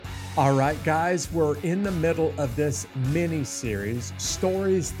All right, guys, we're in the middle of this mini series,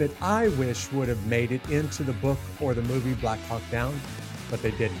 stories that I wish would have made it into the book or the movie Black Hawk Down, but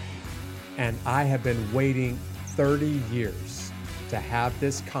they didn't. And I have been waiting 30 years to have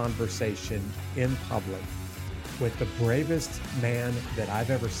this conversation in public with the bravest man that I've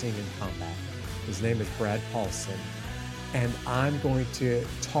ever seen in combat. His name is Brad Paulsen. And I'm going to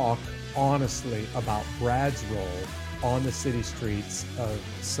talk honestly about Brad's role on the city streets of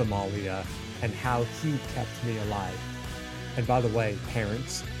Somalia and how he kept me alive. And by the way,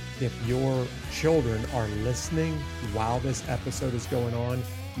 parents, if your children are listening while this episode is going on,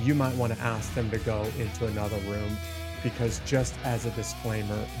 you might want to ask them to go into another room, because just as a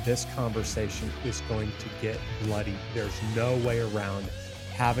disclaimer, this conversation is going to get bloody. There's no way around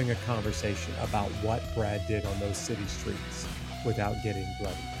having a conversation about what Brad did on those city streets without getting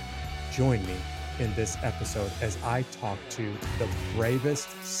bloody. Join me in this episode as I talk to the bravest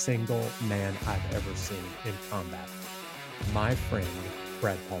single man I've ever seen in combat, my friend,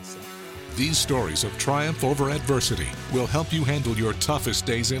 Brad Paulsen. These stories of triumph over adversity will help you handle your toughest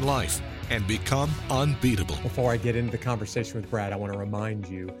days in life and become unbeatable. Before I get into the conversation with Brad, I want to remind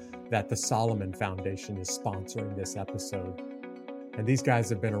you that the Solomon Foundation is sponsoring this episode. And these guys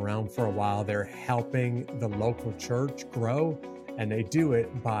have been around for a while. They're helping the local church grow, and they do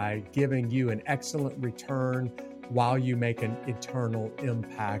it by giving you an excellent return while you make an eternal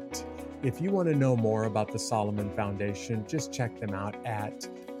impact. If you want to know more about the Solomon Foundation, just check them out at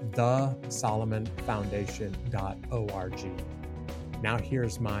thesolomonfoundation.org. Now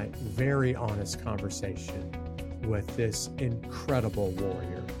here's my very honest conversation with this incredible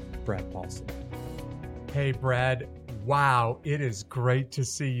warrior, Brad Paulsen. Hey, Brad. Wow, it is great to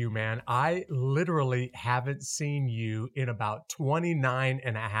see you, man. I literally haven't seen you in about 29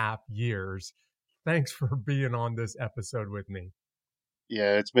 and a half years. Thanks for being on this episode with me.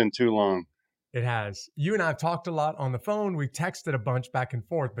 Yeah, it's been too long. It has. You and I have talked a lot on the phone. We've texted a bunch back and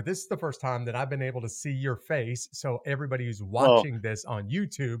forth, but this is the first time that I've been able to see your face. So everybody who's watching this on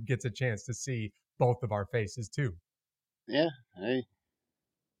YouTube gets a chance to see both of our faces too. Yeah, hey.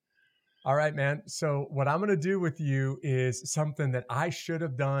 All right, man. So what I'm going to do with you is something that I should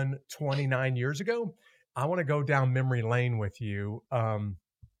have done 29 years ago. I want to go down memory lane with you.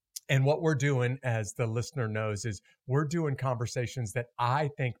 And what we're doing, as the listener knows, is we're doing conversations that I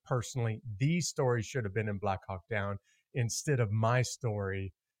think personally, these stories should have been in Black Hawk Down instead of my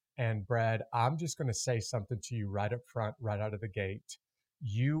story. And Brad, I'm just going to say something to you right up front, right out of the gate.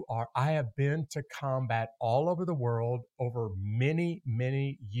 I have been to combat all over the world over many,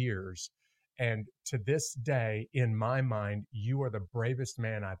 many years. And to this day, in my mind, you are the bravest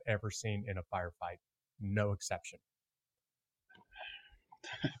man I've ever seen in a firefight. No exception.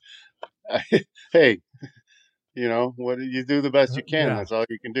 Hey, what you do the best you can. Yeah. That's all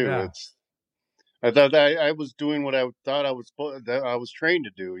you can do. Yeah. I thought I was doing what I thought I was that I was trained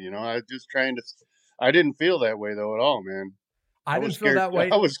to do. I was just trying to. I didn't feel that way though at all, man. I didn't feel that way.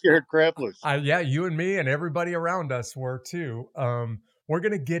 I was scared crapless. Yeah, you and me and everybody around us were too. We're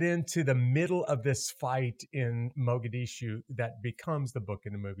going to get into the middle of this fight in Mogadishu that becomes the book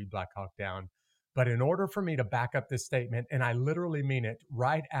and the movie Black Hawk Down. But in order for me to back up this statement, and I literally mean it,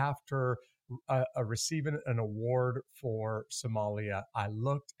 right after receiving an award for Somalia, I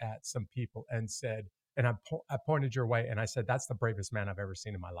looked at some people and said, and I pointed your way and I said, that's the bravest man I've ever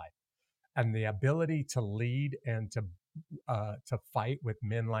seen in my life. And the ability to lead and to fight with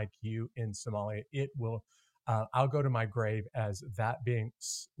men like you in Somalia, it will, I'll go to my grave as that being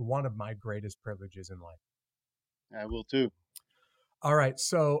one of my greatest privileges in life. I will too. All right.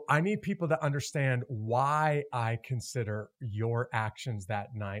 So I need people to understand why I consider your actions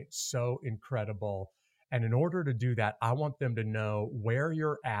that night so incredible. And in order to do that, I want them to know where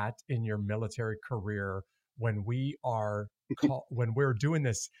you're at in your military career when when we're doing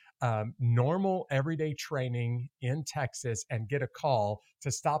this normal everyday training in Texas and get a call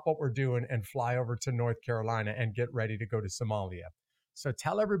to stop what we're doing and fly over to North Carolina and get ready to go to Somalia. So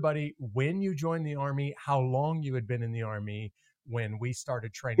tell everybody when you joined the Army, how long you had been in the Army when we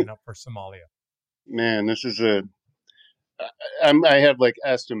started training up for Somalia. Man, this is I have like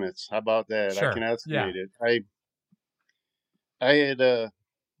estimates. How about that? Sure. I can estimate it. I had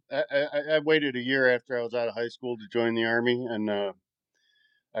I waited a year after I was out of high school to join the Army, and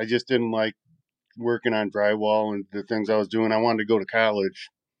I just didn't like working on drywall and the things I was doing. I wanted to go to college,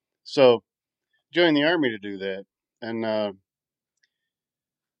 so joined the Army to do that. And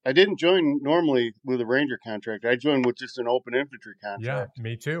I didn't join normally with a Ranger contract. I joined with just an open infantry contract. Yeah,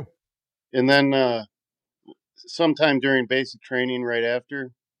 me too. And then sometime during basic training, right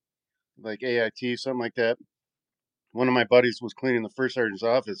after, like AIT, something like that, one of my buddies was cleaning the first sergeant's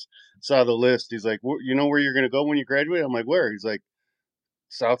office, saw the list. He's like, "You know where you're going to go when you graduate?" I'm like, "Where?" He's like,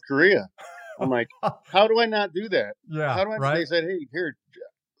 "South Korea." I'm like, "How do I not do that? Yeah, How do I?" They right. said, "Hey, here."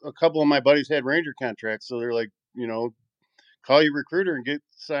 A couple of my buddies had Ranger contracts, so they're like, call your recruiter and get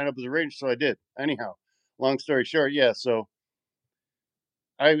sign up as a Ranger. So I did. Anyhow, long story short, yeah. So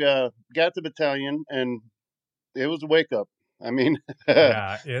I got the battalion, and it was a wake up. I mean,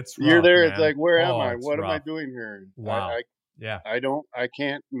 Yeah, it's you're rough, there. It's man. like, where am Oh, I? it's What am I rough. doing here? Wow. Yeah. I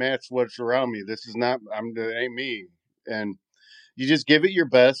can't match what's around me. This is not. It ain't me. And you just give it your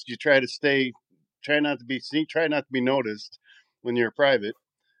best. You try to try not to be seen, try not to be noticed when you're a private.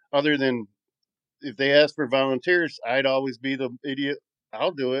 Other than if they ask for volunteers, I'd always be the idiot.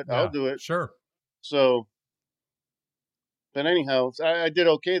 I'll do it. I'll Yeah. do it. Sure. So, but anyhow, I did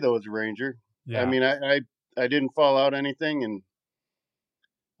okay though as a ranger. I Yeah. mean, I didn't fall out anything, and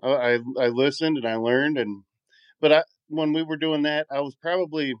I listened and I learned, and but when we were doing that, I was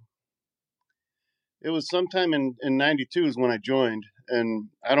probably it was sometime in '92 is when I joined, and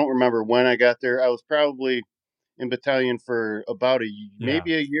I don't remember when I got there. I was probably in battalion for about Yeah.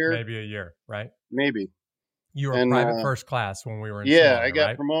 maybe a year, Maybe a year, right? maybe, You were and private first class when we were in yeah, I Somalia, got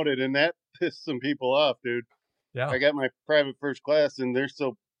right? promoted, and that pissed some people off, dude. Yeah. I got my private first class, and they're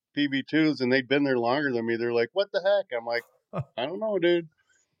still PB2s, and they've been there longer than me. They're like, "What the heck?" I'm like, "I don't know, dude."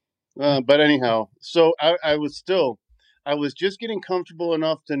 But anyhow, so I was just getting comfortable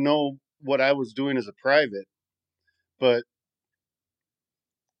enough to know what I was doing as a private, but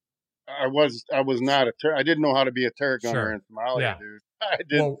I was not I didn't know how to be a turret gunner Sure. in Somalia, Yeah. dude. I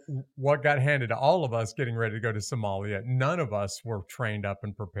did. Well, what got handed to all of us getting ready to go to Somalia, none of us were trained up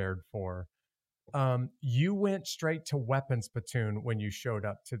and prepared for. You went straight to weapons platoon when you showed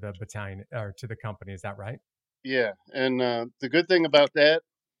up to the battalion or to the company. Is that right? Yeah, and the good thing about that,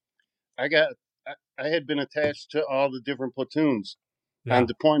 I got I had been attached to all the different platoons on Yeah.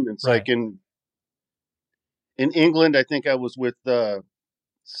 deployments. Right. Like in England, I think I was with the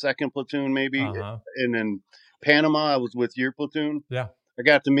second platoon, maybe, Uh huh. and in Panama, I was with your platoon. Yeah. I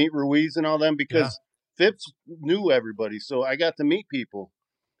got to meet Ruiz and all them Yeah. because Phipps knew everybody, so I got to meet people.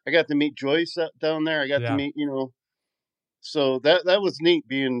 I got to meet Joyce down there. I got to Yeah. meet, so that was neat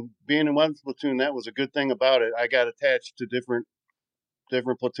being in one platoon. That was a good thing about it. I got attached to different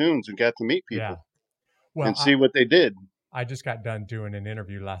platoons and got to meet Yeah. people Well, and see what they did. I just got done doing an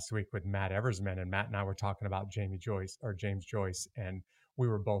interview last week with Matt Eversman, and Matt and I were talking about James Joyce, and we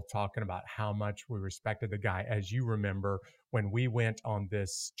were both talking about how much we respected the guy. As you remember, when we went on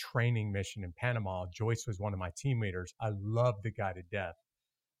this training mission in Panama, Joyce was one of my team leaders. I loved the guy to death.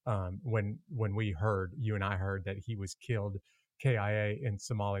 When we heard, you and I heard that he was killed KIA in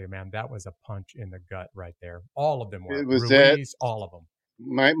Somalia, man, that was a punch in the gut right there. All of them were It was that Ruiz, all of them.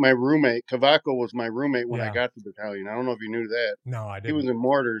 my roommate Cavaco was my roommate when I Yeah. got to the battalion. I don't know if you knew that. No, I He was didn't. in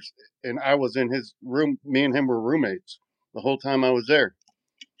mortars, and I was in his room. Me and him were roommates the whole time I was there.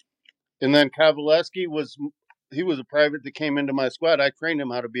 And then Kowaleski he was a private that came into my squad. I trained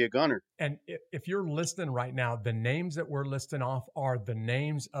him how to be a gunner. And if you're listening right now, the names that we're listing off are the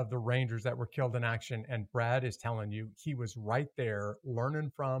names of the Rangers that were killed in action. And Brad is telling you he was right there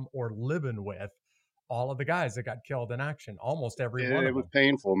learning from or living with all of the guys that got killed in action, almost every one It of was them.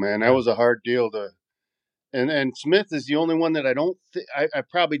 painful, man. That Yeah. was a hard deal to. And Smith is the only one that I don't. I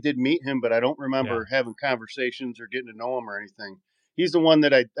probably did meet him, but I don't Yeah. remember having conversations or getting to know him or anything. He's the one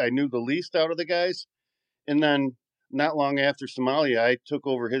that I knew the least out of the guys. And then not long after Somalia, I took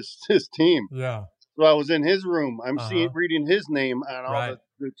over his team. Yeah. So I was in his room. I'm Uh-huh. reading his name on all Right.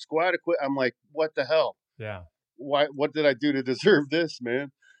 the squad equipment. I'm like, what the hell? Yeah. What did I do to deserve this,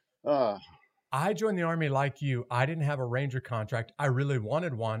 man? Uh, I joined the Army like you. I didn't have a Ranger contract. I really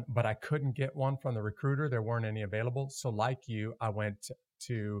wanted one, but I couldn't get one from the recruiter. There weren't any available. So, like you, I went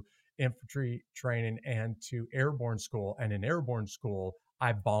to infantry training and to airborne school. And in airborne school,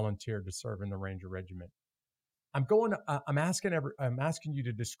 I volunteered to serve in the Ranger Regiment. I'm asking you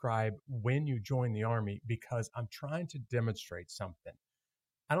to describe when you joined the Army because I'm trying to demonstrate something.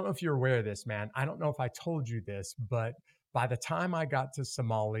 I don't know if you're aware of this, man. I don't know if I told you this, but by the time I got to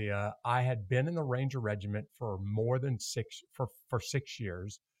Somalia, I had been in the Ranger Regiment for more than for 6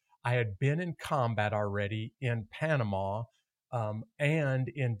 years. I had been in combat already in Panama and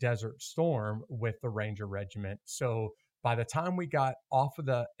in Desert Storm with the Ranger Regiment. So by the time we got off of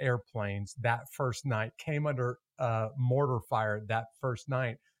the airplanes that first night, came under mortar fire that first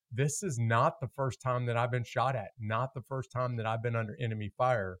night, this is not the first time that I've been shot at, not the first time that I've been under enemy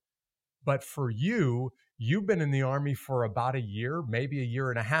fire. But for you, you've been in the Army for about a year, maybe a year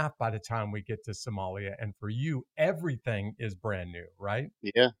and a half by the time we get to Somalia. And for you, everything is brand new, right?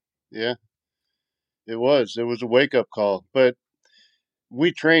 yeah, yeah. It was a wake up call, but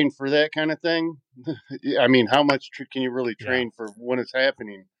we train for that kind of thing. I mean, how much can you really Yeah. train for when it's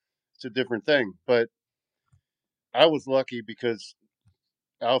happening? It's a different thing. But I was lucky because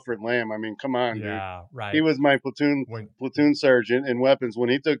Alfred Lamb. I mean, come on, dude. Yeah. He Right. was my When platoon sergeant in weapons. When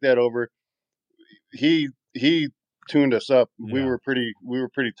he took that over, he tuned us up. yeah. We were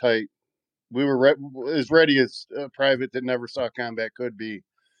pretty tight. We were as ready as a private that never saw combat could be.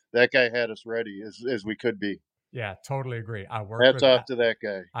 That guy had us ready as we could be. Yeah, totally agree. Hats off to that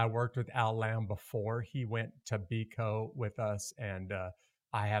guy. I worked with Al Lamb before he went to BCO with us, and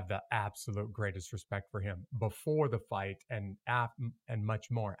I have the absolute greatest respect for him before the fight and much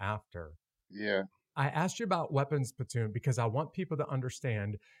more after. Yeah, I asked you about weapons platoon because I want people to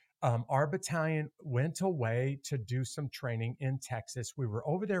understand. Our battalion went away to do some training in Texas. We were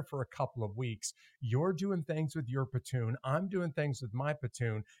over there for a couple of weeks. You're doing things with your platoon. I'm doing things with my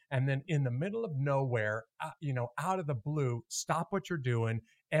platoon. And then in the middle of nowhere, out of the blue, stop what you're doing.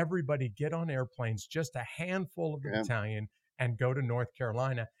 Everybody get on airplanes, just a handful of the yeah, battalion, and go to North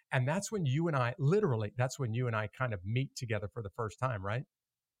Carolina. And that's when you and I, literally, that's when you and I kind of meet together for the first time, right?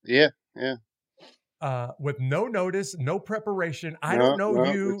 yeah, yeah. With no notice, no preparation. I don't No, know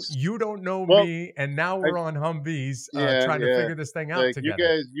no. you, It's you don't know well, me, and now I we're on Humvees yeah, trying to yeah. figure this thing out Like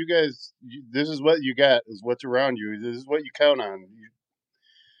together. this is what you got. Is what's around you. This is what you count on.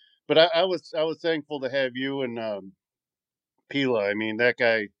 But I was thankful to have you and Pila. I mean, that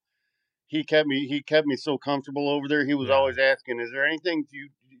guy. He kept me so comfortable over there. He was Yeah, always asking, "Is there anything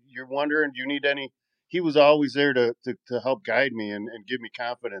you're wondering? Do you need any?" He was always there to help guide me and give me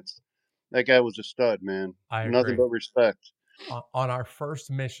confidence. That guy was a stud, man. I Nothing agree. but respect. On our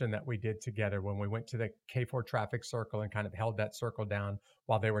first mission that we did together when we went to the K4 traffic circle and kind of held that circle down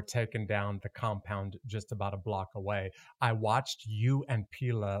while they were taking down the compound just about a block away, I watched you and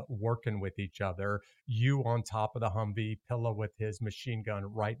Pila working with each other, you on top of the Humvee, Pila with his machine gun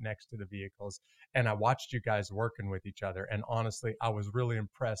right next to the vehicles. And I watched you guys working with each other. And honestly, I was really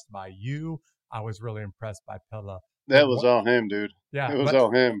impressed by you. I was really impressed by Pila. That But was what all him, dude. yeah, It was but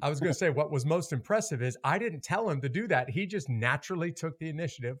all him. I was going to say what was most impressive is I didn't tell him to do that. He just naturally took the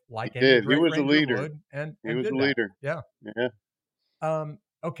initiative, He like any did. He great was a ranger leader. would, and He and was a did that. leader. Yeah. Yeah.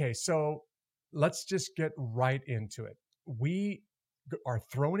 Okay, so let's just get right into it. We are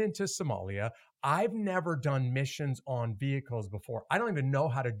thrown into Somalia. I've never done missions on vehicles before. I don't even know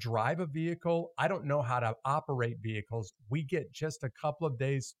how to drive a vehicle. I don't know how to operate vehicles. We get just a couple of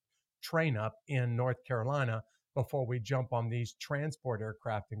days train up in North Carolina before we jump on these transport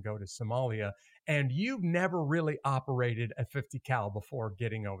aircraft and go to Somalia. And you've never really operated a 50 cal before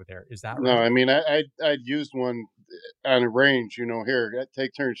getting over there. Is that No, right? I mean I'd used one on a range. Here,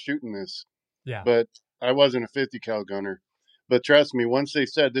 take turns shooting this, Yeah. but I wasn't a 50 cal gunner. But trust me, once they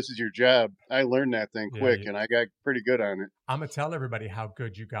said this is your job, I learned that thing Yeah. quick, and I got pretty good on it. I'm gonna tell everybody how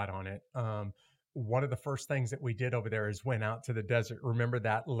good you got on it. One of the first things that we did over there is went out to the desert. Remember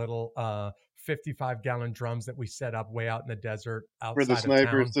that little 55-gallon drums that we set up way out in the desert For the outside of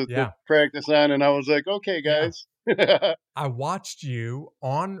snipers town? to Yeah, practice on, and I was like, okay, yeah. guys. I watched you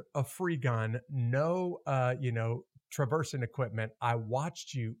on a free gun, no, traversing equipment. I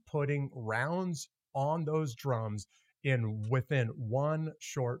watched you putting rounds on those drums in within one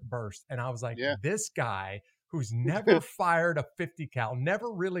short burst, and I was like, Yeah, this guy who's never fired a 50 cal,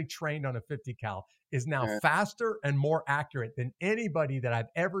 never really trained on a 50 cal, is now yeah. faster and more accurate than anybody that I've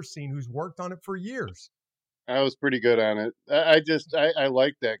ever seen who's worked on it for years. I was pretty good on it. I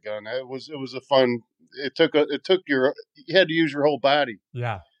liked that gun. It was a fun. It took your you had to use your whole body.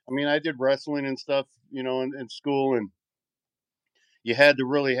 Yeah, I mean, I did wrestling and stuff, in school, and you had to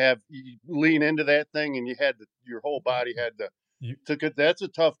really you lean into that thing, and your whole body had to you, took it. That's a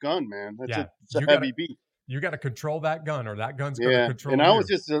tough gun, man. yeah, It's a you got to heavy beast. you got to control that gun, or that gun's going to Yeah, and control you.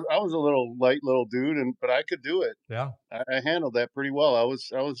 I was a little light little dude, but I could do it. Yeah. I handled that pretty well. I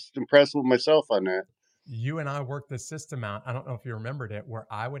was impressed with myself on that. You and I worked the system out. I don't know if you remembered it, where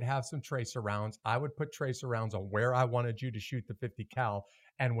I would have some tracer rounds. I would put tracer rounds on where I wanted you to shoot the 50 cal.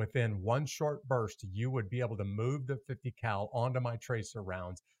 And within one short burst, you would be able to move the 50 cal onto my tracer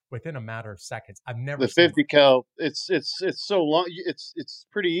rounds within a matter of seconds. I've never The seen 50 cal, it's so long. It's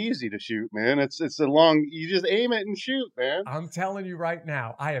pretty easy to shoot, man. It's a long. You just aim it and shoot, man. I'm telling you right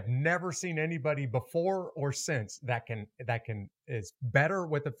now, I have never seen anybody before or since that can is better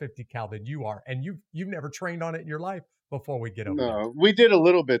with a 50 cal than you are. And you've never trained on it in your life before we get over there. No, we did a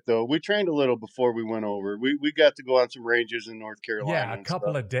little bit though. We trained a little before we went over. We got to go on some ranges in North Yeah, Carolina a and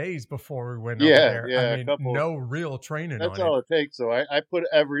couple stuff. of days before we went over Yeah, there. I yeah, a mean, couple. no real training That's on it. all it takes. So I put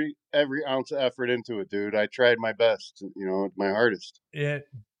every ounce of effort into it, dude. I tried my best, my hardest. It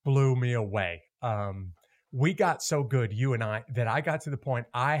blew me away. um, we got so good, you and I, that I got to the point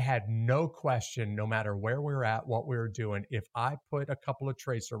I had no question, no matter where we were at, what we were doing. If I put a couple of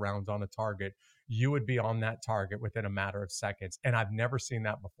tracer rounds on a target, you would be on that target within a matter of seconds. And I've never seen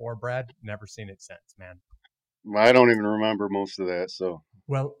that before, Brad. Never seen it since, man. I don't even remember most of that. So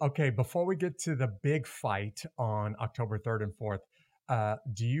Well, okay, before we get to the big fight on October 3rd and 4th,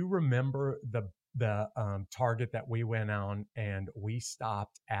 do you remember the target that we went on and we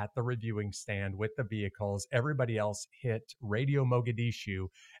stopped at the reviewing stand with the vehicles? Everybody else hit Radio Mogadishu,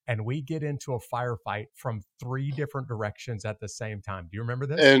 and we get into a firefight from 3 different directions at the same time. Do you remember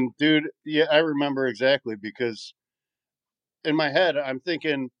this? and dude, yeah, I remember exactly because in my head I'm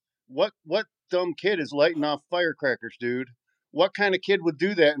thinking, what dumb kid is lighting off firecrackers, dude? What kind of kid would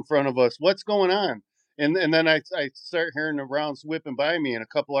do that in front of us? What's going on? And then I start hearing the rounds whipping by me, and a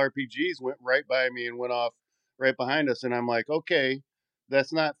couple RPGs went right by me and went off right behind us, and I'm like, okay,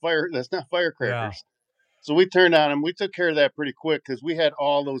 that's not Yeah. firecrackers. So we turned on them. We took care of that pretty quick because we had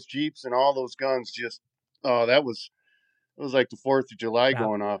all those Jeeps and all those guns. Just that was it was like the 4th of July That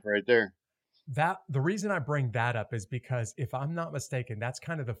going off right there. the reason I bring that up is because if I'm not mistaken, that's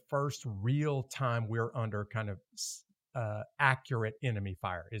kind of the first real time we're under kind of accurate enemy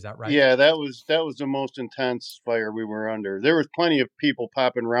fire. Is that right? Yeah, that was the most intense fire we were under. There was plenty of people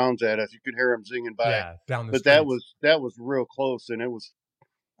popping rounds at us. You could hear them zinging by, Yeah, down the but that streets. was that was real close, and it was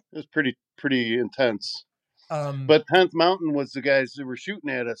pretty intense. Um, But 10th Mountain was the guys that were shooting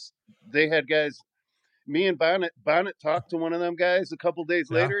at us. They had guys. Me and Bonnet talked to one of them guys a couple days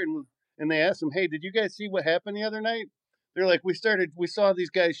yeah, later, and they asked him, "Hey, did you guys see what happened the other night?" They're like, we saw these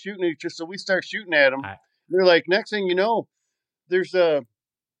guys shooting at each other, so we start shooting at them. I, They're like, next thing you know, there's a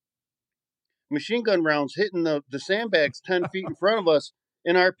machine gun rounds hitting the sandbags 10 feet in front of us,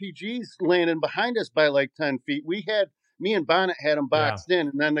 and RPGs landing behind us by like 10 feet. Me and Bonnet had them yeah. boxed in,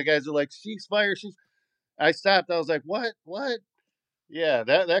 and then the guys are like, ceasefire. I stopped. I was like, what? What? Yeah,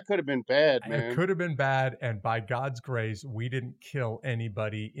 that could have been bad, It man. could have been bad, and by God's grace, we didn't kill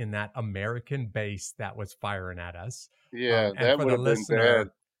anybody in that American base that was firing at us. Yeah, And that for would the have been bad.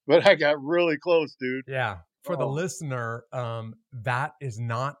 listener, But I got really close, dude. yeah, for the Oh, listener, that is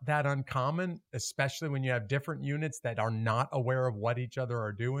not that uncommon, especially when you have different units that are not aware of what each other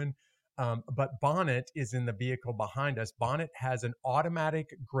are doing. But Bonnet is in the vehicle behind us. Bonnet has an automatic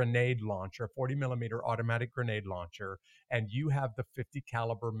grenade launcher, 40 millimeter automatic grenade launcher, and you have the 50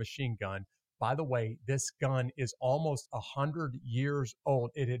 caliber machine gun. By the way, this gun is almost 100 years old.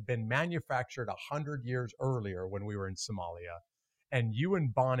 It had been manufactured 100 years earlier when we were in Somalia, and you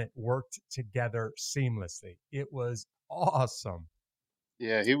and Bonnet worked together seamlessly. It was awesome.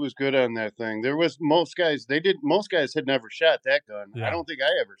 yeah, he was good on that thing. There was most guys had never shot that gun. I Yeah. don't think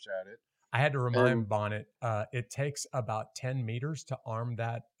I ever shot it. I had to And remind Bonnet, it takes about 10 meters to arm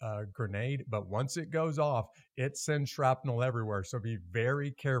that grenade, but once it goes off, it sends shrapnel everywhere. So be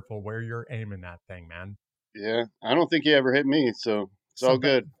very careful where you're aiming that thing, man. yeah, I don't think he ever hit me, so it's So all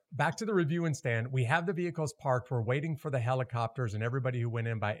good. back to the reviewing stand. We have the vehicles parked. We're waiting for the helicopters and everybody who went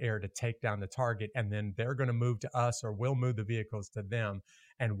in by air to take down the target. And then they're going to move to us, or we'll move the vehicles to them.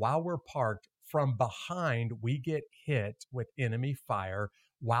 And while we're parked, from behind, we get hit with enemy fire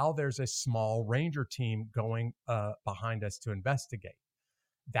while there's a small ranger team going behind us to investigate.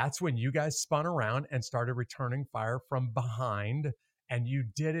 That's when you guys spun around and started returning fire from behind. And you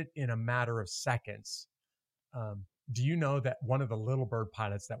did it in a matter of seconds. Do you know that one of the Little Bird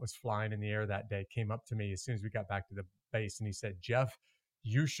pilots that was flying in the air that day came up to me as soon as we got back to the base, and he said, "Jeff,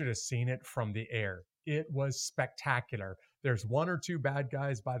 you should have seen it from the air. It was spectacular. There's 1 or 2 bad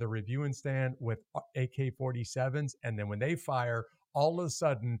guys by the reviewing stand with AK-47s, and then when they fire, all of a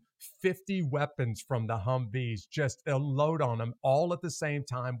sudden 50 weapons from the Humvees just unload on them all at the same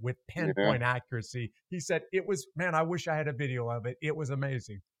time with Yeah, pinpoint accuracy." He said, "It was, man, I wish I had a video of it. It was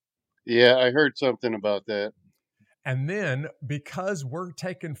amazing." yeah, I heard something about that. And then, because we're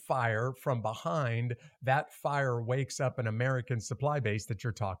taking fire from behind, that fire wakes up an American supply base that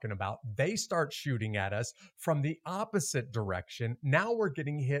you're talking about. They start shooting at us from the opposite direction. Now we're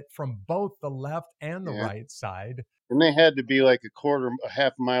getting hit from both the left and the Yeah, right side. and they had to be like a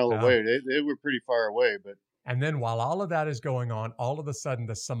half mile Yeah. away. They were pretty far away, but And then while all of that is going on, all of a sudden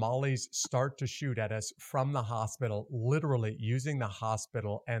the Somalis start to shoot at us from the hospital, literally using the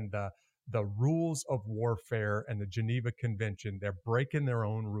hospital and the rules of warfare and the Geneva Convention. They're breaking their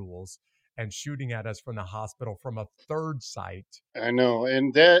own rules and shooting at us from the hospital from a third site. I know.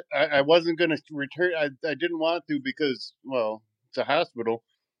 And that I wasn't going to return. I didn't want to because, well, it's a hospital.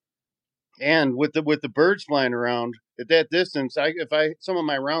 And with the birds flying around at that distance, if I some of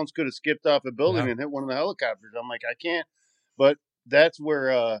my rounds could have skipped off a building Yeah. and hit one of the helicopters. I'm like, I can't. But that's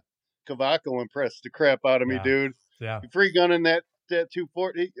where Cavaco impressed the crap out of me, Yeah. dude. Yeah. Free gunning that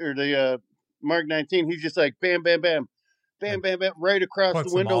 240 or the Mark 19. He's just like bam, bam, bam, bam, And bam, bam, right across the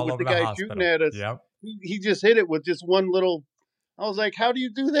puts them window all with over the the guy shooting hospital. at us. Yep. He just hit it with just one little. I was like, how do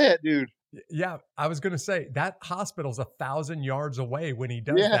you do that, dude? Yeah, I was going to say that hospital's 1,000 yards away when he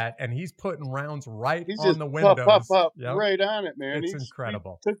does Yeah, that, and he's putting rounds right he's on just the pop, pop, windows. pop Yep, right on it, man. it's He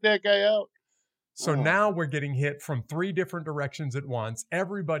incredible. took that guy out. So Oh, now we're getting hit from 3 different directions at once.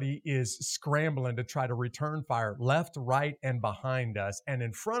 Everybody is scrambling to try to return fire left, right, and behind us. And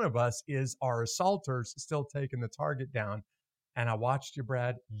in front of us is our assaulters still taking the target down. And I watched you,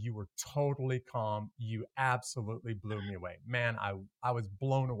 Brad. You were totally calm. You absolutely blew me away. Man, I was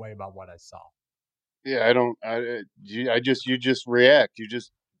blown away by what I saw. yeah, I don't. I just you just react. You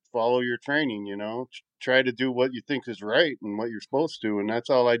just follow your training. You know, try to do what you think is right and what you're supposed to, and that's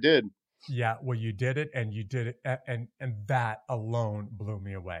all I did. Yeah, well, you did it, and you did it, and that alone blew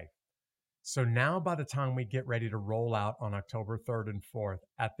me away. So now, by the time we get ready to roll out on October 3rd and 4th,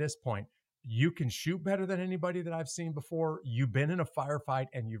 at this point, you can shoot better than anybody that I've seen before. You've been in a firefight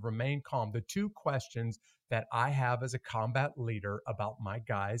and you've remained calm. The 2 questions that I have as a combat leader about my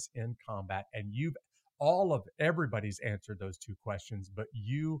guys in combat, and everybody's answered those 2 questions, but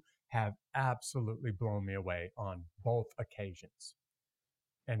you have absolutely blown me away on both occasions.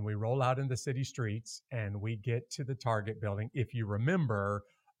 And we roll out in the city streets and we get to the target building. If you remember,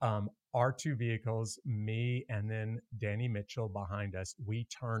 our 2 vehicles, me and then Danny Mitchell behind us, we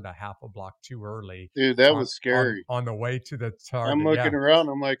turned a half a block too early Dude, that on was scary. on the way to the I'm target. looking Yeah. around.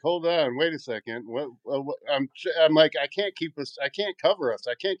 I'm like, hold on, wait a second. I'm like, I can't keep us. I can't cover us.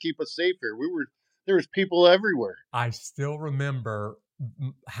 I can't keep us safe here. There was people everywhere. I still remember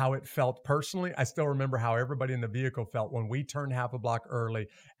how it felt personally. I still remember how everybody in the vehicle felt when we turned half a block early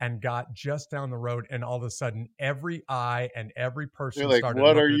and got just down the road, and all of a sudden, every eye and every They're person like, started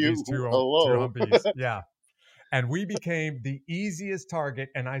what are looking at these you? two Hello. Humvees. Yeah, and we became the easiest target.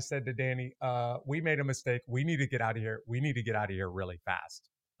 And I said to Danny, "We made a mistake. We need to get out of here. We need to get out of here really fast."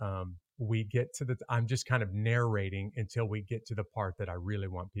 We get to I'm just kind of narrating until we get to the part that I really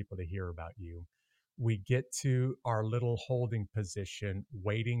want people to hear about you. We get to our little holding position,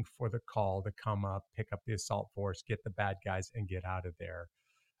 waiting for the call to come up, pick up the assault force, get the bad guys, and get out of there.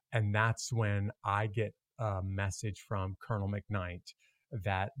 And that's when I get a message from Colonel McKnight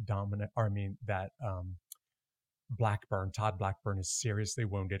that Todd Blackburn is seriously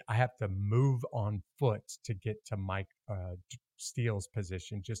wounded. I have to move on foot to get to Mike Steele's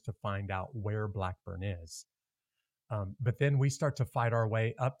position just to find out where Blackburn is. But then we start to fight our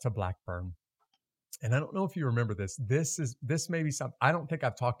way up to Blackburn. And I don't know if you remember this. This may be something, I don't think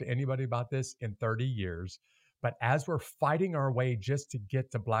I've talked to anybody about this in 30 years. But as we're fighting our way just to get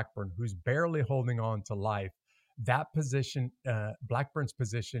to Blackburn, who's barely holding on to life, that position, Blackburn's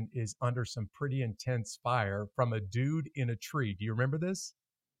position, is under some pretty intense fire from a dude in a tree. Do you remember this?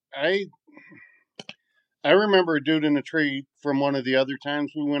 I I remember a dude in a tree from one of the other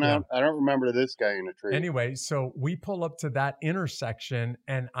times we went Yeah. out. I don't remember this guy in a tree. Anyway, so we pull up to that intersection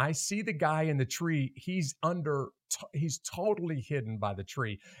and I see the guy in the tree. He's totally hidden by the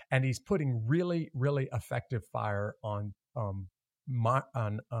tree, and he's putting really, really effective fire on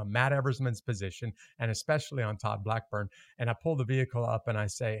Matt Eversman's position, and especially on Todd Blackburn. And I pull the vehicle up and I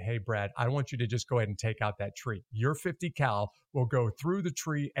say, "Hey, Brad, I want you to just go ahead and take out that tree. Your 50 cal will go through the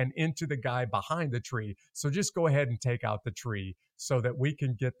tree and into the guy behind the tree. So just go ahead and take out the tree so that we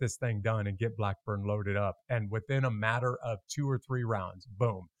can get this thing done and get Blackburn loaded up." And within a matter of 2 or 3 rounds,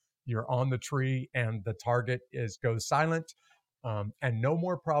 boom, you're on the tree and the target goes silent, and no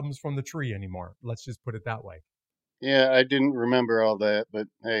more problems from the tree anymore. Let's just put it that way. Yeah, I didn't remember all that, but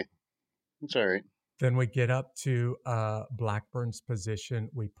hey, it's all right. Then we get up to Blackburn's position.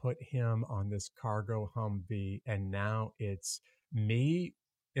 We put him on this cargo Humvee, and now it's me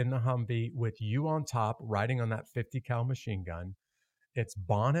in the Humvee with you on top, riding on that 50 cal machine gun. It's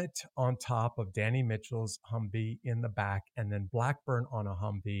Bonnet on top of Danny Mitchell's Humvee in the back, and then Blackburn on a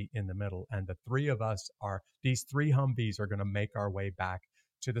Humvee in the middle. And these 3 Humvees are going to make our way back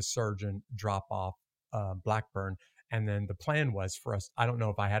to the surgeon, drop off Blackburn. And then the plan was for us, I don't know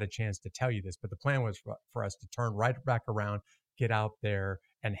if I had a chance to tell you this, but the plan was for us to turn right back around, get out there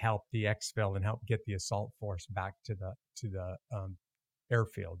and help the exfil and help get the assault force back to the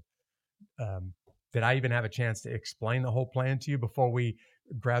airfield. Did I even have a chance to explain the whole plan to you before we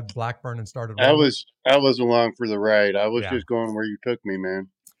grabbed Blackburn and started rolling? I was along for the ride. I was Yeah. just going where you took me, man.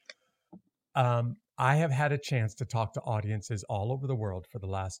 I have had a chance to talk to audiences all over the world for the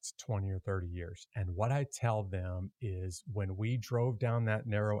last 20 or 30 years. And what I tell them is when we drove down that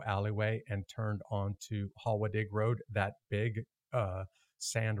narrow alleyway and turned onto Hallwadig Road, that big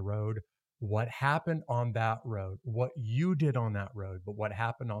sand road. What happened on that road, what you did on that road, but what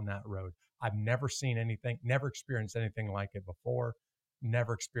happened on that road, I've never seen anything, never experienced anything like it before,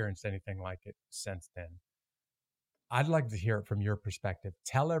 never experienced anything like it since then. I'd like to hear it from your perspective.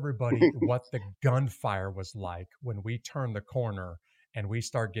 Tell everybody what the gunfire was like when we turned the corner and we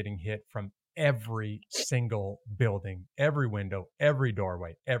start getting hit from every single building, every window, every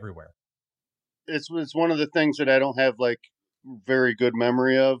doorway, everywhere. It's one of the things that I don't have like very good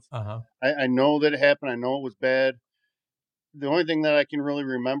memory of. Uh-huh. I know that it happened. I know it was bad. The only thing that I can really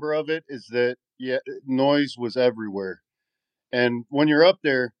remember of it is that noise was everywhere. And when you're up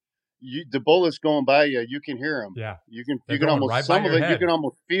there, the bullets going by you, you can hear them. Yeah. You can going almost right by some of your it. You head. can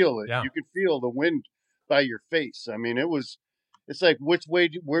almost feel it. Yeah. You can feel the wind by your face. I mean, it's like which way?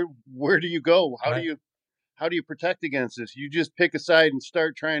 Where do you go? How do you protect against this? You just pick a side and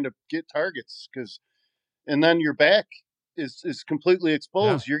start trying to get targets and then your back is completely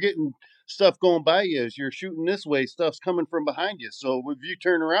exposed. Yeah. You're getting stuff going by you as you're shooting this way. Stuff's coming from behind you. So if you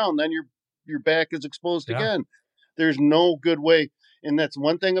turn around, then your back is exposed Yeah. again. There's no good way. And that's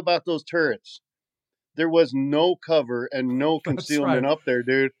one thing about those turrets. There was no cover and no concealment up there,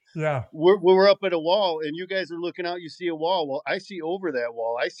 dude. Yeah. We're up at a wall, and you guys are looking out. You see a wall. Well, I see over that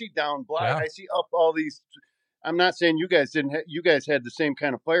wall. I see down block. Yeah. I see up all these. I'm not saying you guys didn't. You guys had the same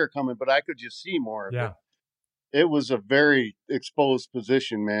kind of fire coming, but I could just see more of it. It was a very exposed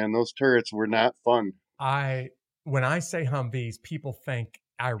position, man. Those turrets were not fun. When I say Humvees, people think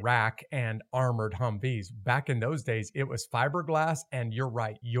Iraq and armored Humvees. Back in those days, it was fiberglass, and you're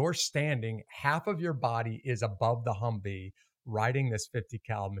right. You're standing, half of your body is above the Humvee, riding this 50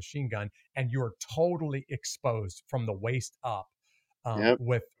 cal machine gun, and you're totally exposed from the waist up,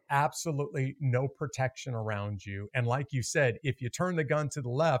 with absolutely no protection around you. And like you said, if you turn the gun to the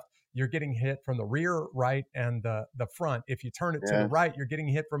left, you're getting hit from the rear, right, and the front. If you turn it to the right, you're getting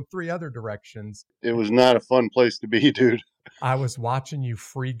hit from 3 other directions. It was not a fun place to be, dude. I was watching you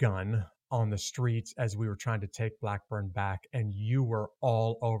free gun on the streets as we were trying to take Blackburn back, and you were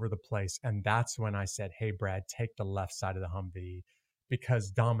all over the place. And that's when I said, hey, Brad, take the left side of the Humvee, because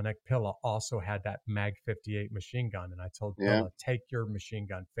Dominic Pilla also had that Mag 58 machine gun. And I told Pilla, take your machine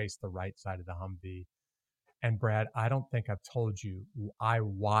gun, face the right side of the Humvee. And Brad, I don't think I've told you, I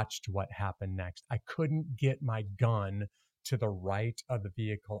watched what happened next. I couldn't get my gun to the right of the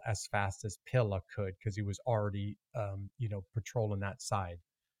vehicle as fast as Pilla could, because he was already, patrolling that side.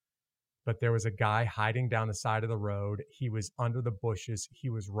 But there was a guy hiding down the side of the road. He was under the bushes.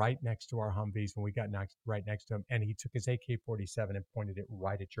 He was right next to our Humvees when we got right next to him. And he took his AK-47 and pointed it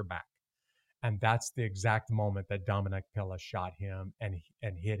right at your back. And that's the exact moment that Dominic Pilla shot him and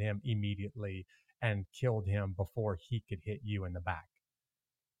hit him immediately and killed him before he could hit you in the back.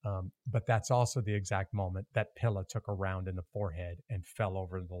 But that's also the exact moment that Pilla took a round in the forehead and fell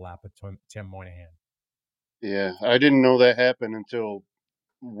over in the lap of Tim Moynihan. Yeah, I didn't know that happened until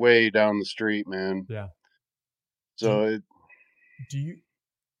way down the street, man. Yeah. So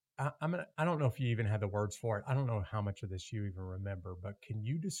I don't know if you even had the words for it. I don't know how much of this you even remember, but can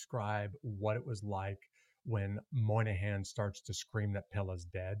you describe what it was like when Moynihan starts to scream that Pilla's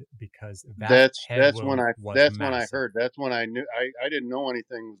dead? Because that's when I heard. That's when I knew. I didn't know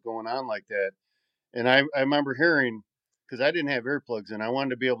anything was going on like that, and I remember hearing, because I didn't have earplugs and I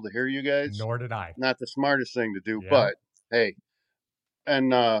wanted to be able to hear you guys. Nor did I. Not the smartest thing to do, but hey,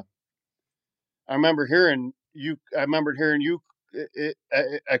 and I remember hearing you. I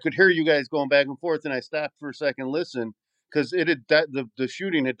could hear you guys going back and forth, and I stopped for a second, listen, because it had the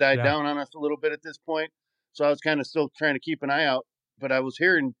shooting had died down on us a little bit at this point. So I was kind of still trying to keep an eye out, but I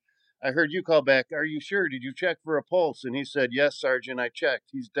heard you call back. Are you sure? Did you check for a pulse? And he said, yes, Sergeant, I checked.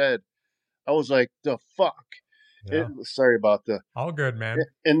 He's dead. I was like, the fuck. Yeah. Sorry about the. All good, man.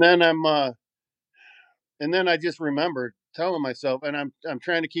 And then I just remembered telling myself, and I'm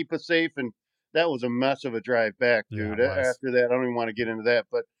trying to keep us safe, and that was a mess of a drive back, dude. After that, I don't even want to get into that,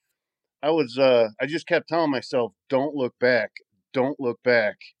 but I just kept telling myself, don't look back. Don't look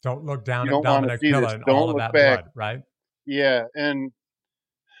back. Don't look down at Dominic Pilla and all of that blood, right? Yeah, and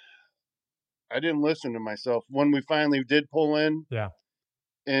I didn't listen to myself. When we finally did pull in,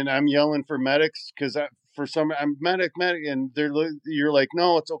 and I'm yelling for medics, because I'm medic, and you're like,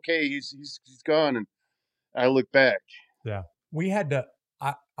 no, it's okay, he's gone, and I look back. Yeah, we had to.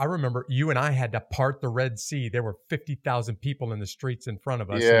 I remember you and I had to part the Red Sea. There were 50,000 people in the streets in front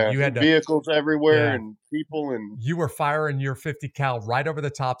of us. Yeah, and you had vehicles everywhere and people, and you were firing your 50 cal right over the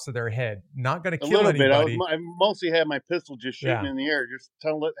tops of their head. Not going to kill anybody. I mostly had my pistol just shooting in the air, just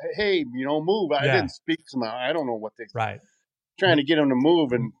telling, hey, move. I didn't speak somehow. I don't know what they said. Right. trying to get them to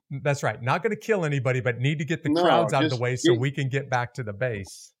move. And that's right. Not going to kill anybody, but need to get the no, crowds out of the just way so we can get back to the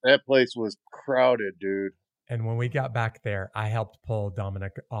base. that place was crowded, dude. And when we got back there, I helped pull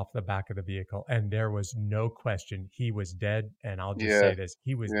Dominic off the back of the vehicle, and there was no question he was dead. And I'll just say this: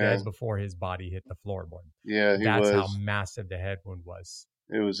 he was dead before his body hit the floorboard. Yeah, that's how massive the head wound was.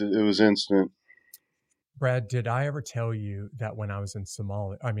 It was instant. Brad, did I ever tell you that when I was in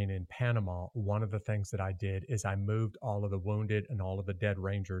in Panama, one of the things that I did is I moved all of the wounded and all of the dead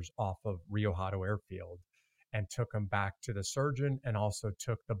Rangers off of Rio Hato Airfield and took them back to the surgeon, and also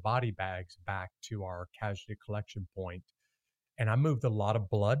took the body bags back to our casualty collection point. And I moved a lot of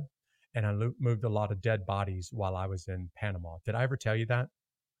blood, and I moved a lot of dead bodies while I was in Panama. Did I ever tell you that?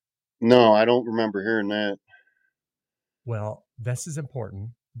 No, I don't remember hearing that. Well, this is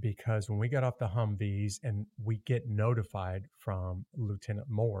important because when we got off the Humvees and we get notified from Lieutenant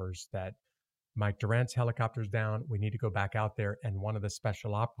Moores that Mike Durant's helicopter's down, we need to go back out there. And one of the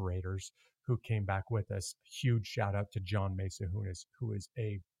special operators who came back with us, huge shout out to John Mesa, who is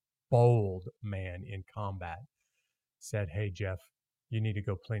a bold man in combat, said, "Hey, Jeff, you need to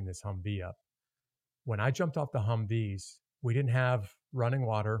go clean this Humvee up." When I jumped off the Humvees, we didn't have running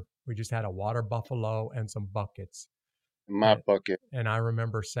water. We just had a water buffalo and some buckets. Mop bucket. And I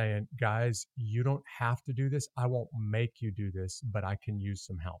remember saying, "Guys, you don't have to do this. I won't make you do this, but I can use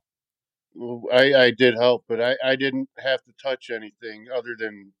some help." Well, I did help, but I didn't have to touch anything other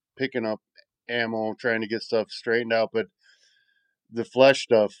than picking up ammo, trying to get stuff straightened out. But the flesh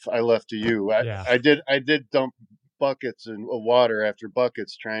stuff I left to you. I did dump buckets of water after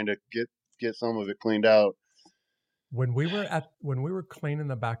buckets, trying to get some of it cleaned out. When we were cleaning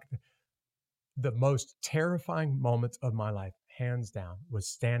the back, the most terrifying moments of my life, hands down, was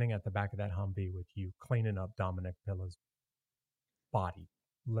standing at the back of that Humvee with you, cleaning up Dominic Pilla's body,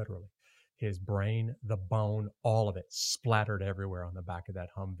 literally. His brain, the bone, all of it splattered everywhere on the back of that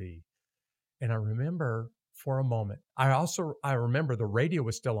Humvee. And I remember for a moment, I remember the radio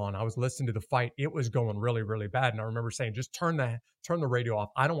was still on. I was listening to the fight. It was going really, really bad. And I remember saying, "Just turn the radio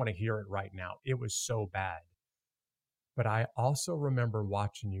off. I don't want to hear it right now." It was so bad. But I also remember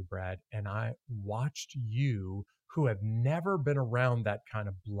watching you, Brad, and I watched you, who have never been around that kind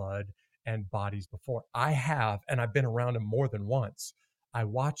of blood and bodies before. I have, and I've been around them more than once. I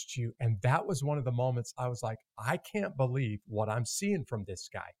watched you, and that was one of the moments I was like, I can't believe what I'm seeing from this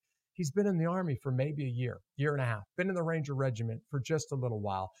guy. He's been in the Army for maybe a year and a half, been in the Ranger Regiment for just a little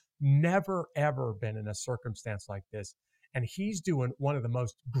while, never, ever been in a circumstance like this. And he's doing one of the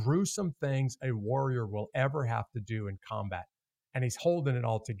most gruesome things a warrior will ever have to do in combat. And he's holding it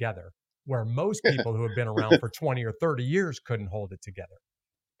all together, where most people who have been around for 20 or 30 years couldn't hold it together.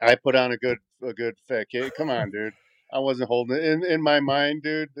 I put on a good fake. Come on, dude. I wasn't holding it in my mind,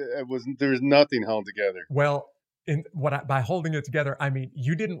 dude. There was nothing held together. Well, by holding it together, I mean,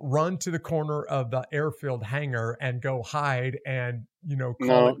 you didn't run to the corner of the airfield hangar and go hide and,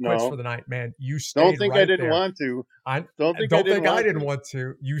 call it quits for the night, man. You stayed Don't think right I didn't there. want to. Don't think I didn't want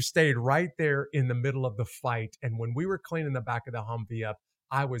to. You stayed right there in the middle of the fight. And when we were cleaning the back of the Humvee up,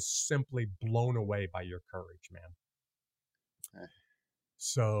 I was simply blown away by your courage, man.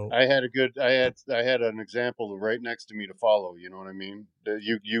 So I had an example right next to me to follow. You know what I mean?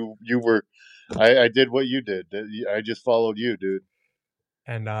 You were, I did what you did. I just followed you, dude.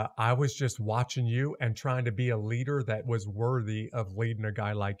 And I was just watching you and trying to be a leader that was worthy of leading a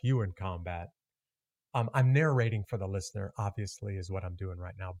guy like you in combat. I'm narrating for the listener, obviously, is what I'm doing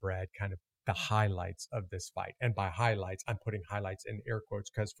right now, Brad, kind of the highlights of this fight. And by highlights, I'm putting highlights in air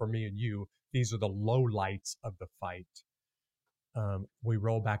quotes, because for me and you, these are the low lights of the fight. We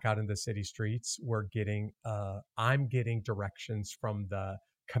roll back out in the city streets. I'm getting directions from the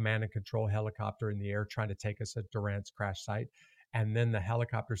command and control helicopter in the air trying to take us at Durant's crash site. And then the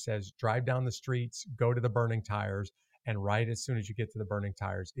helicopter says, drive down the streets, go to the burning tires. And right as soon as you get to the burning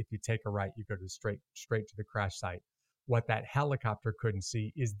tires, if you take a right, you go to straight to the crash site. What that helicopter couldn't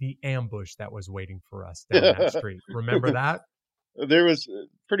see is the ambush that was waiting for us down that street. Remember that? There was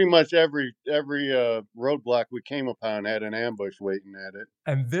pretty much every roadblock we came upon had an ambush waiting at it.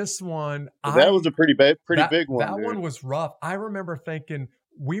 And this one, that was a pretty big one. That dude. one was rough. I remember thinking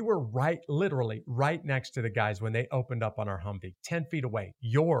we were literally right next to the guys when they opened up on our Humvee, 10 feet away.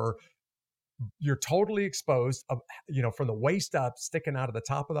 You're totally exposed, from the waist up, sticking out of the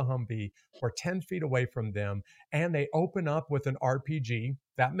top of the Humvee. We're 10 feet away from them, and they open up with an RPG.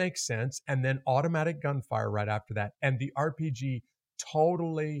 That makes sense. And then automatic gunfire right after that. And the RPG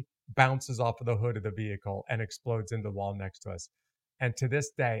totally bounces off of the hood of the vehicle and explodes into the wall next to us. And to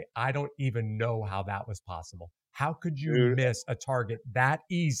this day, I don't even know how that was possible. How could you miss a target that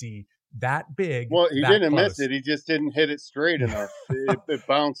easy that big, Well, he that didn't miss close. it. He just didn't hit it straight enough. It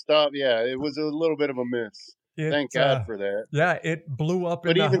bounced off. Yeah, it was a little bit of a miss. It, Thank God for that. yeah, it blew up in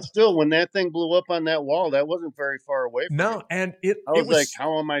But even the, still, when that thing blew up on that wall, that wasn't very far away from me. no, and I it was like, was,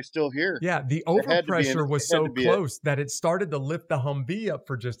 "How am I still here?" yeah, the It had to be overpressure was It had so to be it. close that it started to lift the Humvee up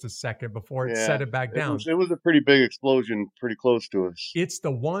for just a second before it Yeah, set it back down. it was a pretty big explosion, pretty close to us. It's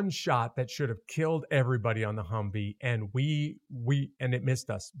the one shot that should have killed everybody on the Humvee, and and it missed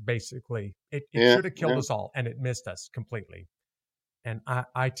us basically. It Yeah, should have killed yeah, us all, and it missed us completely. And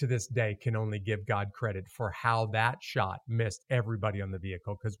I to this day can only give God credit for how that shot missed everybody on the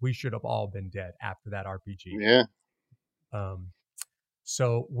vehicle, because we should have all been dead after that RPG. yeah, Um,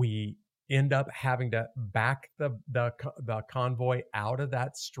 so we end up having to back the convoy out of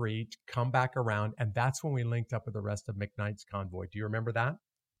that street, come back around, and that's when we linked up with the rest of McKnight's convoy. Do you remember that?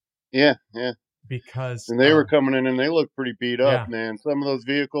 yeah, yeah. Because And they were coming in, and they looked pretty beat up, yeah, man. Some of those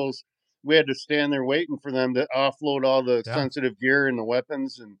vehicles, we had to stand there waiting for them to offload all the yeah, sensitive gear and the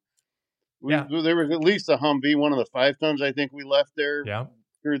weapons, and yeah, there was at least a Humvee, one of the 5 tons I think we left there, yeah.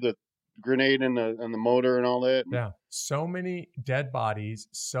 through the grenade and the motor and all that. And Yeah, so many dead bodies,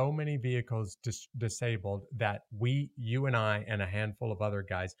 so many vehicles disabled that you and I, and a handful of other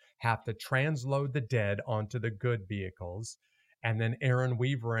guys have to transload the dead onto the good vehicles. And then Aaron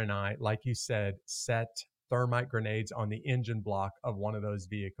Weaver and I, like you said, set thermite grenades on the engine block of one of those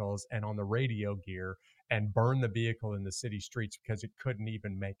vehicles and on the radio gear, and burn the vehicle in the city streets because it couldn't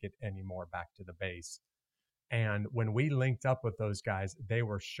even make it anymore back to the base. And when we linked up with those guys, they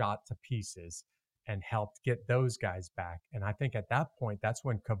were shot to pieces and helped get those guys back. And I think at that point, that's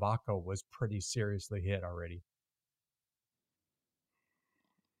when Cavaco was pretty seriously hit already.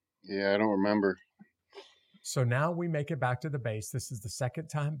 yeah, I don't remember. So now we make it back to the base. This is the second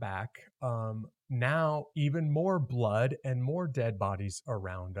time back. Now, even more blood and more dead bodies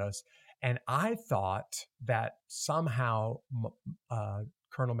around us. And I thought that somehow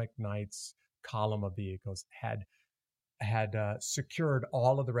Colonel McKnight's column of vehicles had secured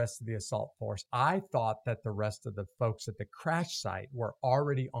all of the rest of the assault force. I thought that the rest of the folks at the crash site were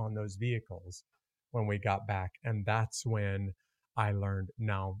already on those vehicles when we got back. And that's when I learned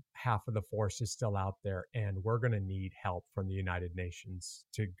now half of the force is still out there, and we're going to need help from the United Nations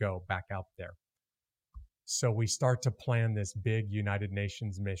to go back out there. So we start to plan this big United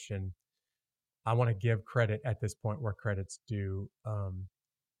Nations mission. I want to give credit at this point where credit's due.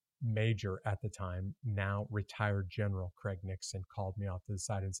 Major at the time, now retired General Craig Nixon, called me off to the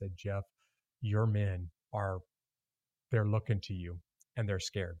side and said, Jeff, your men they're looking to you and they're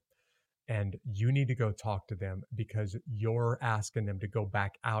scared. And you need to go talk to them because you're asking them to go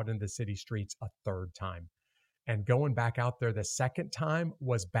back out in the city streets a third time. And going back out there the second time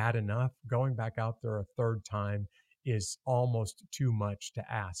was bad enough. Going back out there a third time is almost too much to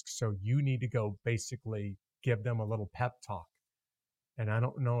ask. So you need to go basically give them a little pep talk. And I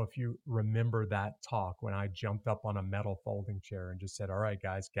don't know if you remember that talk when I jumped up on a metal folding chair and just said, all right,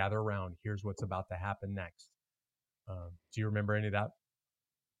 guys, gather around. Here's what's about to happen next. Do you remember any of that?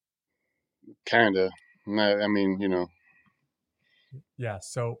 Kind of. I mean, Yeah.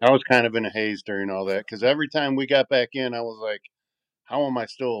 So, I was kind of in a haze during all that because every time we got back in, I was like, how am I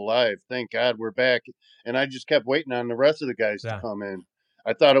still alive? Thank God we're back. And I just kept waiting on the rest of the guys to yeah, come in.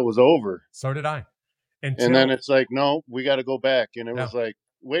 I thought it was over. so did I. And then Until, it's like, no, we got to go back. And it yeah, was like,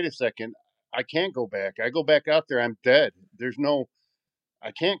 wait a second. I can't go back. I go back out there, I'm dead.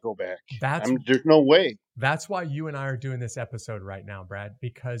 I can't go back. that's There's no way. That's why you and I are doing this episode right now, Brad,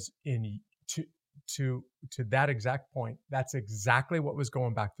 because to that exact point, that's exactly what was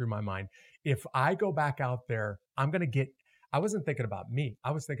going back through my mind. If I go back out there, I wasn't thinking about me. I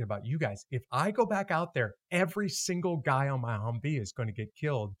was thinking about you guys. If I go back out there, every single guy on my Humvee is going to get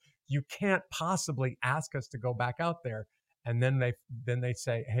killed. You can't possibly ask us to go back out there. And then they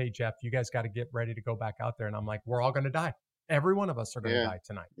say, hey, Jeff, you guys got to get ready to go back out there. And I'm like, we're all going to die. Every one of us are going to Yeah. die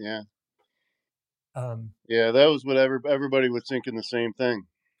tonight. Yeah. Yeah, that was what everybody was thinking the same thing.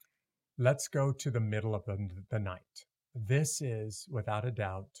 Let's go to the middle of the night. This is, without a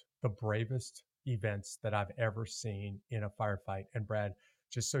doubt, the bravest events that I've ever seen in a firefight. And Brad,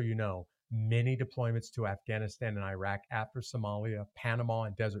 just so you know, many deployments to Afghanistan and Iraq after Somalia, Panama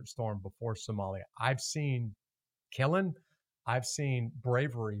and Desert Storm before Somalia. I've seen killing, I've seen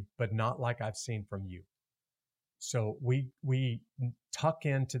bravery, but not like I've seen from you. So we tuck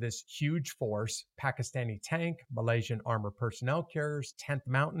into this huge force, Pakistani tank, Malaysian armored personnel carriers, 10th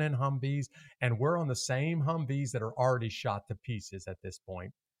Mountain and Humvees, and we're on the same Humvees that are already shot to pieces at this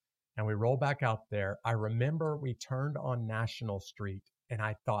point. And we roll back out there. I remember we turned on National Street, and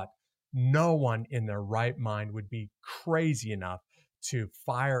I thought no one in their right mind would be crazy enough to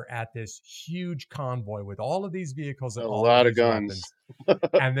fire at this huge convoy with all of these vehicles and A all of lot of these guns. weapons.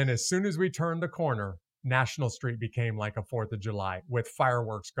 And then as soon as we turned the corner, National Street became like a 4th of July with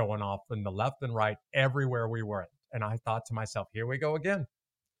fireworks going off in the left and right everywhere we were. And I thought to myself, here we go again.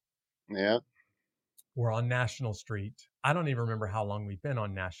 Yeah. We're on National Street. I don't even remember how long we've been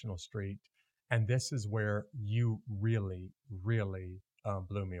on National Street. And this is where you really, really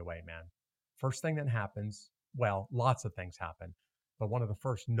blew me away, man. First thing that happens, well, lots of things happen, but one of the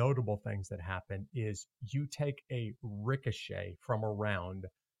first notable things that happen is you take a ricochet from a round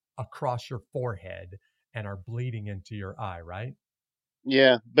across your forehead and are bleeding into your eye, right?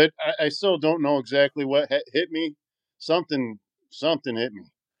 Yeah, but I still don't know exactly what hit me. Something hit me.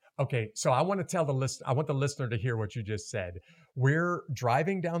 Okay, so I want to tell the list. I want the listener to hear what you just said. We're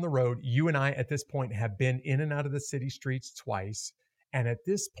driving down the road. You and I, at this point, have been in and out of the city streets twice. And at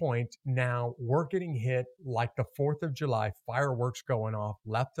this point, now we're getting hit like the 4th of July, fireworks going off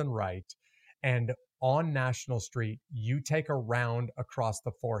left and right. And on National Street, you take a round across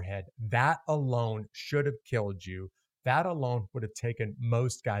the forehead. That alone should have killed you. That alone would have taken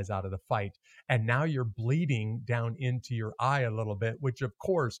most guys out of the fight. And now you're bleeding down into your eye a little bit, which of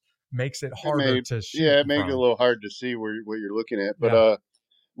course makes it harder to shoot It made it a from. little hard to see what you're looking at. But Yeah.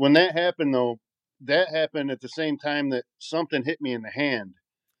 when that happened though, that happened at the same time that something hit me in the hand.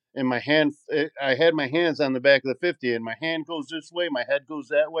 And my hand, I had my hands on the back of the 50, and my hand goes this way, my head goes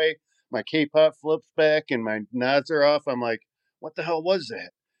that way, my K-pop flips back, and my nods are off. I'm like, what the hell was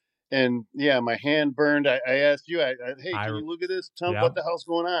that? And yeah, my hand burned. I asked you, hey, can you look at this? Tell me Yeah. what the hell's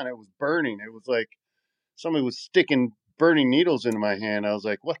going on. It was burning. It was like somebody was sticking burning needles into my hand. I was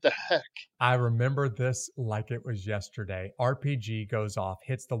like, what the heck? I remember this like it was yesterday. RPG goes off,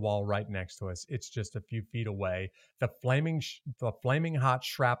 hits the wall right next to us. It's just a few feet away. The flaming hot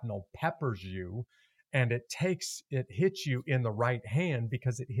shrapnel peppers you, and it hits you in the right hand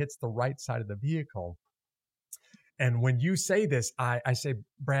because it hits the right side of the vehicle. And when you say this, I say,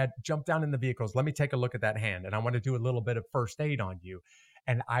 Brad, jump down in the vehicles. Let me take a look at that hand. And I want to do a little bit of first aid on you.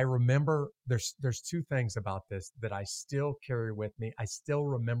 And I remember there's two things about this that I still carry with me. I still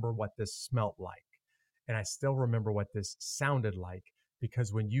remember what this smelt like. And I still remember what this sounded like.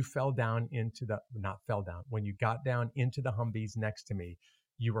 Because when you when you got down into the Humvees next to me,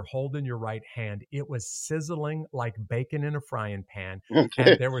 you were holding your right hand. It was sizzling like bacon in a frying pan.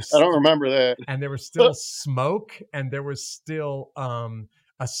 Okay. And there was I don't remember that. and there was still smoke, and there was still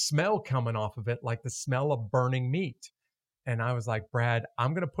a smell coming off of it, like the smell of burning meat. And I was like, Brad,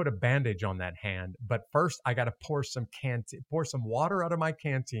 I'm going to put a bandage on that hand, but first I got to pour some water out of my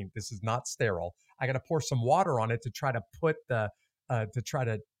canteen. This is not sterile. I got to pour some water on it to try to put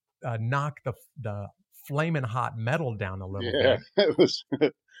knock the flaming hot metal down a little bit. It was.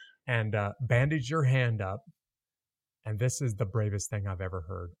 And bandage your hand up. And this is the bravest thing I've ever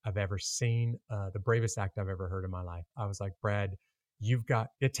heard, I've ever seen, the bravest act I've ever heard in my life. I was like, Brad,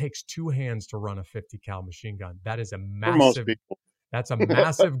 it takes 2 hands to run a 50 cal machine gun. That is that's a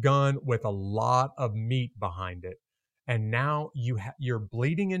massive gun with a lot of meat behind it. And now you're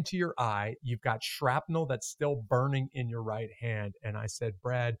bleeding into your eye. You've got shrapnel that's still burning in your right hand. And I said,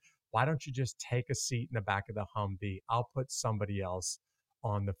 Brad, why don't you just take a seat in the back of the Humvee? I'll put somebody else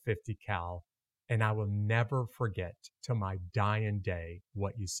on the 50 cal. And I will never forget to my dying day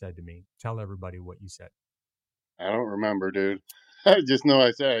what you said to me. Tell everybody what you said. I don't remember, dude. I just know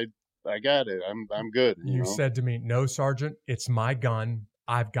I said, I got it. I'm good. You said to me, no, Sergeant, it's my gun.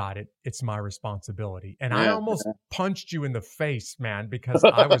 I've got it. It's my responsibility. And I almost punched you in the face, man, because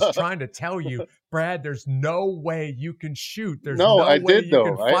I was trying to tell you, Brad, there's no way you can shoot. There's no I way did, you though.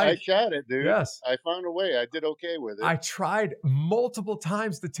 can fight. I shot it, dude. Yes. I found a way. I did okay with it. I tried multiple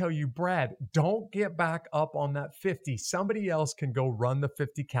times to tell you, Brad, don't get back up on that 50. Somebody else can go run the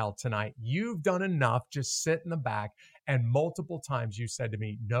 50 cal tonight. You've done enough. Just sit in the back. And multiple times you said to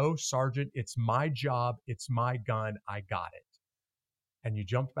me, no, Sergeant, it's my job. It's my gun. I got it. And you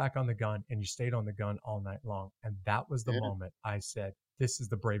jumped back on the gun and you stayed on the gun all night long. And that was the moment I said, this is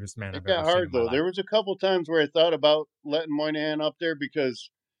the bravest man I've ever seen. It got hard, though. There was a couple times where I thought about letting Moynihan up there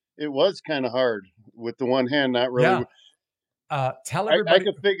because it was kind of hard with the one hand, not really. Yeah. Tell everybody. I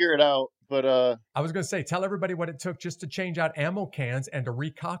could figure it out, but I was going to say, tell everybody what it took just to change out ammo cans and to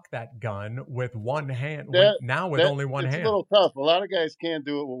recock that gun with one hand. With only one hand. It's a little tough. A lot of guys can't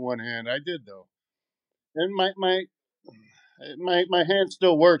do it with one hand. I did, though. And my hand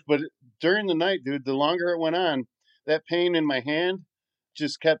still worked, but during the night, dude, the longer it went on, that pain in my hand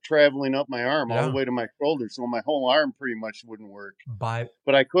just kept traveling up my arm all the way to my shoulder. So my whole arm pretty much wouldn't work. But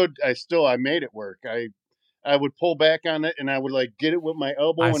I made it work. I would pull back on it and I would like get it with my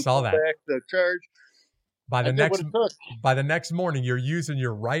elbow and pull back the charge. By I the did what next it took. by the next morning, you're using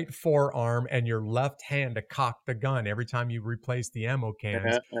your right forearm and your left hand to cock the gun every time you replace the ammo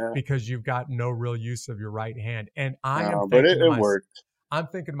cans Yeah. because you've got no real use of your right hand. And I am No, but thinking to it myself, worked. I'm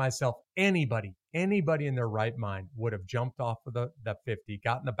thinking to myself, anybody in their right mind would have jumped off of the 50,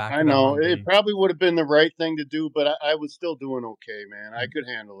 got in the back I of the know it Humvee. probably would have been the right thing to do, but I was still doing okay, man. I could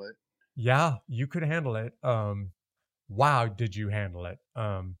handle it. Yeah, you could handle it. Wow, did you handle it?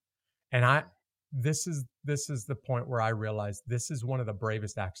 And I, this is the point where I realized this is one of the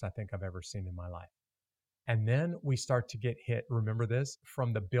bravest acts I think I've ever seen in my life. And then we start to get hit. Remember this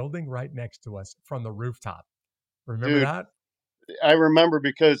from the building right next to us, from the rooftop. Remember Dude, that? I remember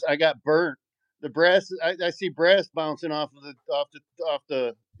because I got burnt. The brass, I see brass bouncing off the The the top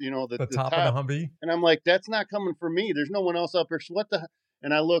of the top, Humvee. and I'm like, that's not coming for me. There's no one else up here. So what the?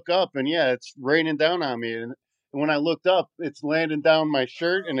 And I look up, and yeah, it's raining down on me. And when I looked up, it's landing down my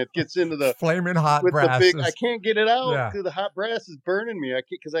shirt, and it gets into the Flaming hot with the big. I brasses. can't get it out Yeah. because the hot brass is burning me. I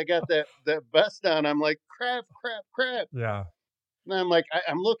because I got that vest on. I'm like, crap. Yeah. And I'm like,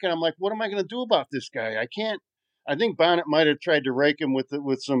 I'm looking. I'm like, what am I going to do about this guy? I can't. I think Bonnet might have tried to rake him with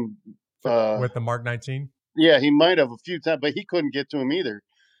some. With the Mark 19. Yeah, he might have a few times, but he couldn't get to him either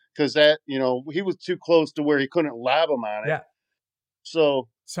because he was too close to where he couldn't lob him on it. Yeah. So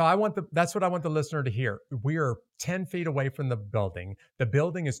That's what I want the listener to hear. We are 10 feet away from the building. The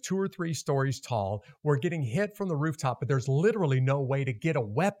building is 2 or 3 stories tall. We're getting hit from the rooftop, but there's literally no way to get a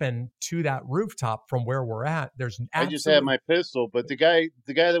weapon to that rooftop from where we're at. There's I just had my pistol, but the guy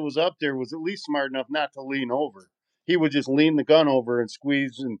that was up there was at least smart enough not to lean over. He would just lean the gun over and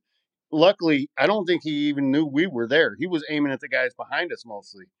squeeze. And luckily, I don't think he even knew we were there. He was aiming at the guys behind us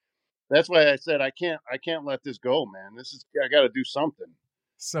mostly. That's why I said I can't let this go, man. I got to do something.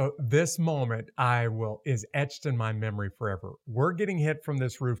 So this moment is etched in my memory forever. We're getting hit from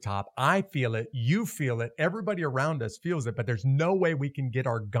this rooftop. I feel it. You feel it. Everybody around us feels it, but there's no way we can get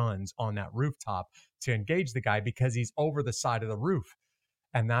our guns on that rooftop to engage the guy because he's over the side of the roof.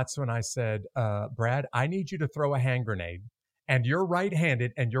 And that's when I said, Brad, I need you to throw a hand grenade. And you're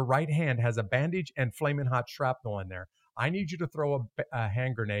right-handed, and your right hand has a bandage and flaming hot shrapnel in there. I need you to throw a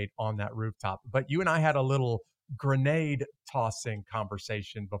hand grenade on that rooftop. But you and I had a little grenade tossing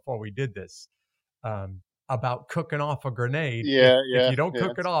conversation before we did this about cooking off a grenade. Yeah, if you don't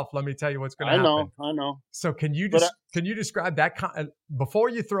cook it off, let me tell you what's going to happen. I know. So can you describe that before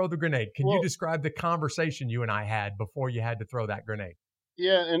you throw the grenade? Can you describe the conversation you and I had before you had to throw that grenade?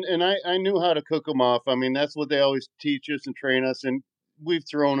 Yeah, and I knew how to cook them off. I mean, that's what they always teach us and train us, and we've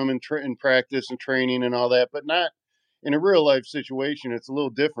thrown them in practice and training and all that, but not in a real life situation. It's a little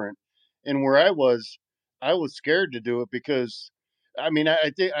different. And where I was scared to do it because, I mean,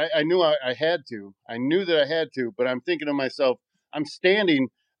 I think I knew I had to. I knew that I had to, but I'm thinking to myself, I'm standing.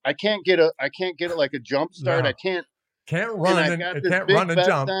 I can't get it like a jump start. No. I can't run. And I got this big vest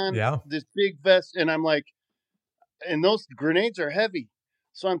jump. on, yeah, this big vest, and I'm like, and those grenades are heavy.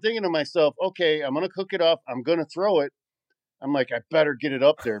 So I'm thinking to myself, okay, I'm going to cook it off. I'm going to throw it. I'm like, I better get it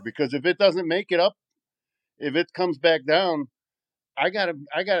up there because if it doesn't make it up, if it comes back down, I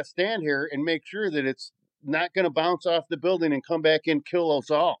gotta stand here and make sure that it's not going to bounce off the building and come back and kill us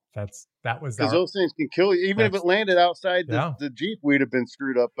all. That was because those things can kill you. Even if it landed outside the Jeep, we'd have been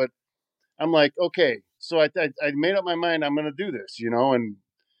screwed up. But I'm like, okay, so I made up my mind. I'm going to do this, and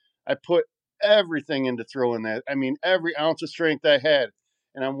I put everything into throwing that. I mean, every ounce of strength I had.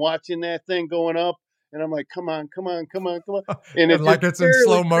 And I'm watching that thing going up, and I'm like, come on. And it like it's in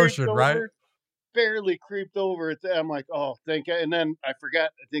slow motion, right? Barely creeped over. I'm like, oh, thank God. And then I forgot,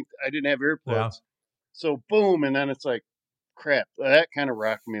 I think I didn't have earplugs. Yeah. So boom, and then it's like, crap. That kind of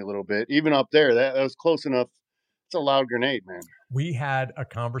rocked me a little bit. Even up there, that was close enough. It's a loud grenade, man. We had a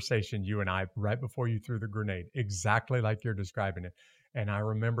conversation, you and I, right before you threw the grenade, exactly like you're describing it. And I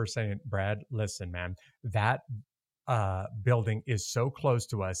remember saying, Brad, listen, man, that building is so close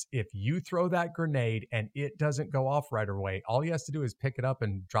to us. If you throw that grenade and it doesn't go off right away, all he has to do is pick it up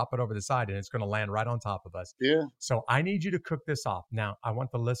and drop it over the side, and it's going to land right on top of us. Yeah. So I need you to cook this off. Now, I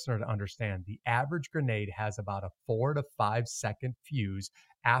want the listener to understand the average grenade has about a 4 to 5 second fuse.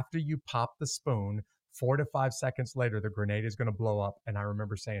 After you pop the spoon, 4 to 5 seconds later, the grenade is going to blow up. And I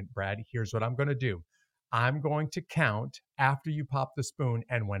remember saying, Brad, here's what I'm going to do. I'm going to count after you pop the spoon.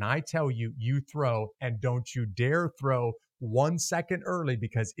 And when I tell you, you throw, and don't you dare throw 1 second early,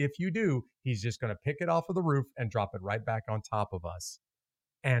 because if you do, he's just going to pick it off of the roof and drop it right back on top of us.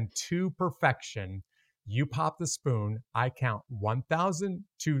 And to perfection, you pop the spoon. I count 1,000,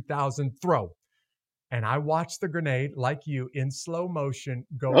 2,000, throw. And I watch the grenade, like you, in slow motion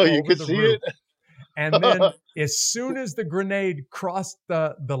go over the roof. And then as soon as the grenade crossed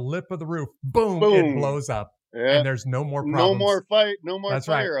the lip of the roof, boom, it Boom. blows up. Yeah. And there's no more No problems. more fight. No more That's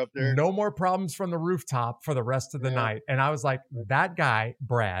right. fire up there. No more problems from the rooftop for the rest of the night. And I was like, that guy,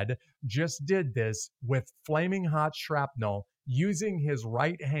 Brad, just did this with flaming hot shrapnel using his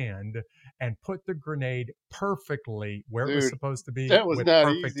right hand and put the grenade perfectly where it was Dude, supposed to be that was with not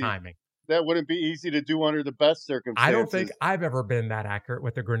perfect easy. timing. That wouldn't be easy to do under the best circumstances. I don't think I've ever been that accurate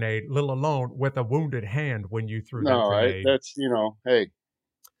with a grenade, let alone with a wounded hand when you threw that grenade. That's, hey,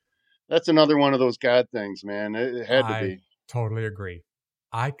 that's another one of those God things, man. It had to I be. totally agree.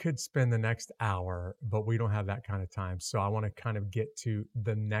 I could spend the next hour, but we don't have that kind of time. So I want to kind of get to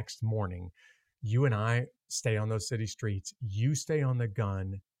the next morning. You and I stay on those city streets. You stay on the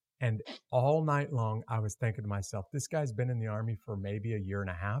gun. And all night long, I was thinking to myself, this guy's been in the Army for maybe a year and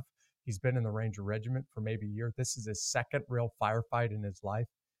a half. He's been in the Ranger Regiment for maybe a year. This is his second real firefight in his life.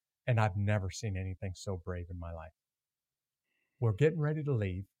 And I've never seen anything so brave in my life. We're getting ready to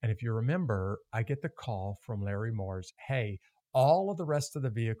leave. And if you remember, I get the call from Larry Moore's, hey, all of the rest of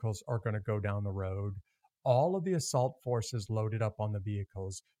the vehicles are going to go down the road. All of the assault forces loaded up on the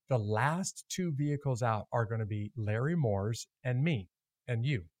vehicles. The last two vehicles out are going to be Larry Moore's and me and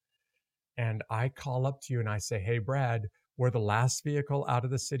you. And I call up to you and I say, hey, Brad, we're the last vehicle out of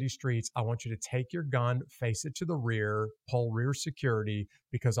the city streets. I want you to take your gun, face it to the rear, pull rear security,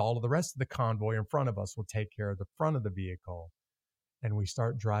 because all of the rest of the convoy in front of us will take care of the front of the vehicle. And we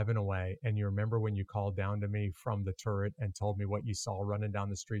start driving away. And you remember when you called down to me from the turret and told me what you saw running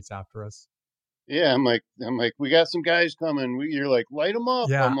down the streets after us? Yeah, I'm like, we got some guys coming. You're like, light them up.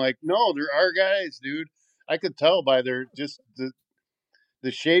 Yeah. I'm like, no, they're our guys, dude. I could tell by their just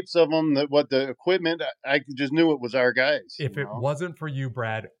the shapes of them, what the equipment. I just knew it was our guys. If it wasn't for you,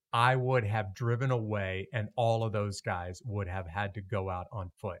 Brad, I would have driven away, and all of those guys would have had to go out on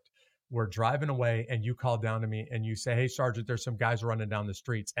foot. We're driving away, and you call down to me and you say, hey, Sergeant, there's some guys running down the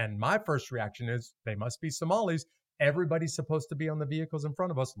streets. And my first reaction is, they must be Somalis. Everybody's supposed to be on the vehicles in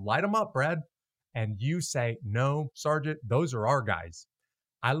front of us. Light them up, Brad. And you say, no, Sergeant, those are our guys.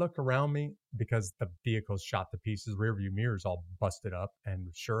 I look around me because the vehicle's shot to pieces, rearview mirrors all busted up. And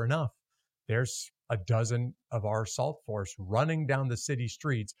sure enough, there's a dozen of our assault force running down the city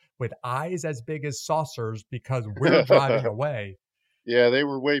streets with eyes as big as saucers because we're driving away. Yeah, they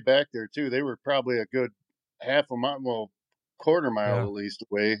were way back there too. They were probably a good half a mile, well, quarter mile at least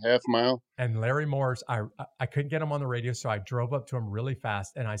away, half mile. And Larry Morris, I couldn't get him on the radio, so I drove up to him really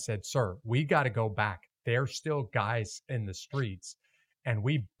fast and I said, sir, we got to go back. There's still guys in the streets. And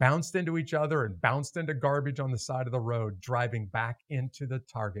we bounced into each other and bounced into garbage on the side of the road, driving back into the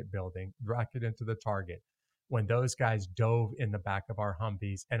Target building, directed into the Target, when those guys dove in the back of our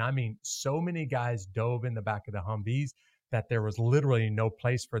Humvees. And I mean, so many guys dove in the back of the Humvees that there was literally no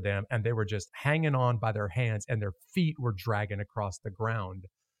place for them. And they were just hanging on by their hands and their feet were dragging across the ground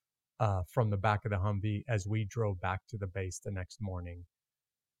from the back of the Humvee as we drove back to the base the next morning.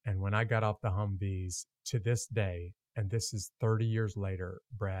 And when I got off the Humvees, to this day, and this is 30 years later,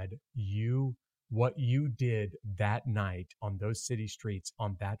 Brad, what you did that night on those city streets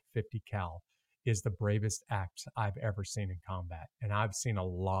on that 50 cal is the bravest act I've ever seen in combat. And I've seen a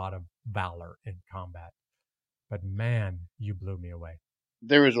lot of valor in combat. But man, you blew me away.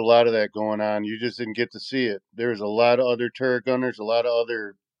 There was a lot of that going on. You just didn't get to see it. There was a lot of other turret gunners, a lot of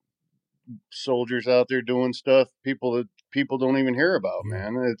other soldiers out there doing stuff. People that people don't even hear about,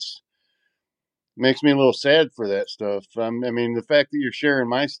 man. It's makes me a little sad for that stuff. I mean, the fact that you're sharing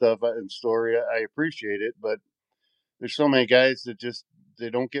my stuff and story, I appreciate it. But there's so many guys that just they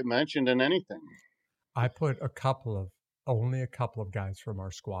don't get mentioned in anything. I put only a couple of guys from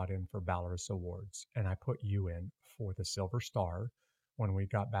our squad in for Valorous Awards, and I put you in for the Silver Star when we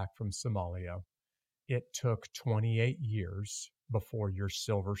got back from Somalia. It took 28 years before your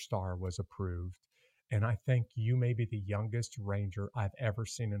Silver Star was approved. And I think you may be the youngest Ranger I've ever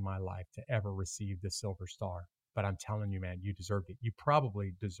seen in my life to ever receive the Silver Star. But I'm telling you, man, you deserved it. You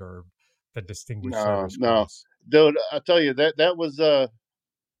probably deserved the Distinguished Service Cross. Dude, I'll tell you that was I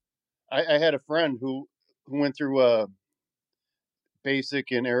had a friend who went through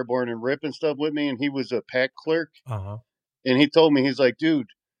basic and airborne and RIP and stuff with me, and he was a pack clerk. And he told me, he's like, dude,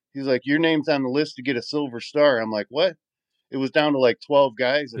 he's like, your name's on the list to get a Silver Star. I'm like, what? It was down to like 12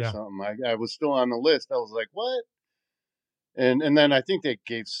 guys or something. I was still on the list. I was like, what? And then I think they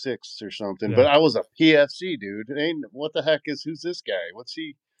gave 6 or something. But I was a PFC, dude. What the heck who's this guy? What's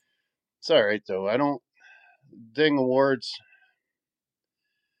he? It's all right, though. I don't ding awards.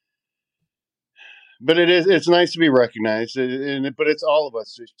 But it's nice to be recognized. But it's all of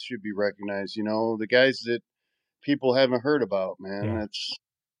us that should be recognized. You know, the guys that people haven't heard about, man.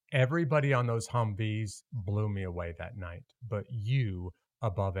 Everybody on those Humvees blew me away that night, but you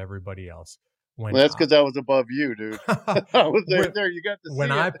above everybody else. When Well, that's because I was above you, dude. I was when, there. You got to when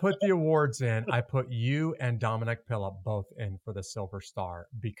see it. I put the awards in, I put you and Dominic Pilla both in for the Silver Star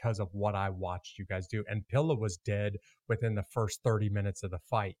because of what I watched you guys do. And Pilla was dead within the first 30 minutes of the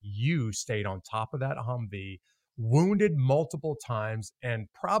fight. You stayed on top of that Humvee, wounded multiple times, and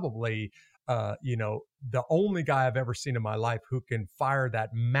probably the only guy I've ever seen in my life who can fire that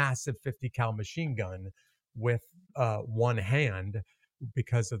massive 50 cal machine gun with one hand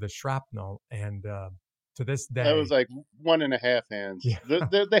because of the shrapnel. And to this That was day, like 1.5 hands. yeah,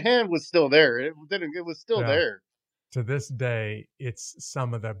 The hand was still there. It didn't. It was still yeah, there. to this day, it's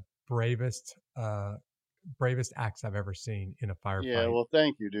some of the bravest acts I've ever seen in a Yeah. firefight. Well,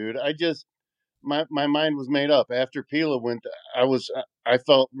 thank you, dude. I just my mind was made up after Pila went. I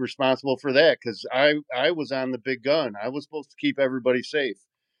felt responsible for that because I was on the big gun. I was supposed to keep everybody safe,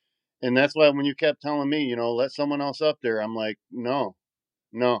 and that's why when you kept telling me, let someone else up there, I'm like, no,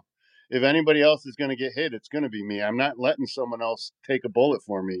 no. If anybody else is going to get hit, it's going to be me. I'm not letting someone else take a bullet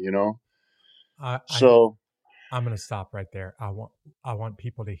for me. I, I So I'm going to stop right there. I want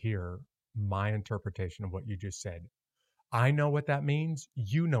people to hear my interpretation of what you just said. I know what that means.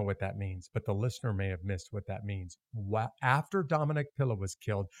 You know what that means, but the listener may have missed what that means. After Dominic Pilla was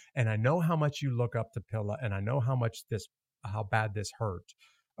killed, and I know how much you look up to Pilla, and I know how bad this hurt,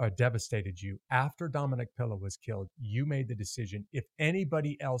 devastated you. After Dominic Pilla was killed, you made the decision: if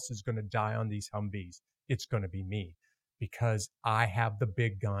anybody else is going to die on these Humvees, it's going to be me, because I have the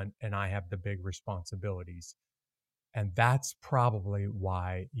big gun and I have the big responsibilities. And that's probably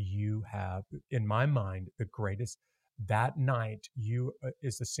why you have, in my mind, the greatest. That night, you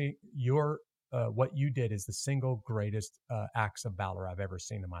is your what you did is the single greatest acts of valor I've ever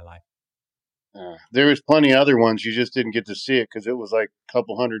seen in my life. there was plenty other ones. You just didn't get to see it because it was like a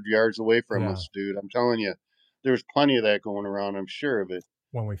couple hundred yards away from Yeah. us, dude. I'm telling you, there was plenty of that going around. I'm sure of it.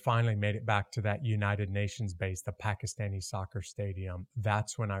 When we finally made it back to that United Nations base, the Pakistani soccer stadium,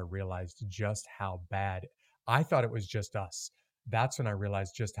 that's when I realized just how bad. I thought it was just us. That's when I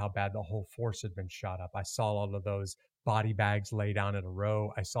realized just how bad the whole force had been shot up. I saw all of those body bags lay down in a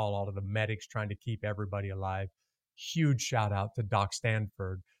row. I saw all of the medics trying to keep everybody alive. Huge shout out to Doc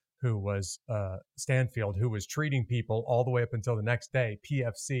Stanfield, who was treating people all the way up until the next day.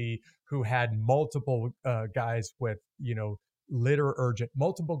 PFC, who had multiple guys with, litter urgent,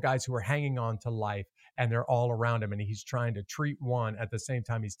 multiple guys who are hanging on to life, and they're all around him, and he's trying to treat one at the same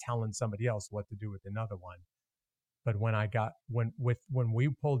time he's telling somebody else what to do with another one. But when we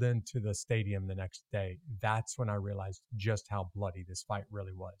pulled into the stadium the next day, that's when I realized just how bloody this fight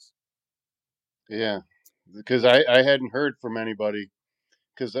really was. Yeah, because I hadn't heard from anybody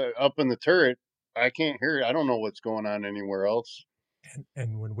because up in the turret, I can't hear it. I don't know what's going on anywhere else.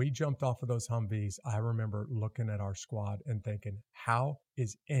 And when we jumped off of those Humvees, I remember looking at our squad and thinking, how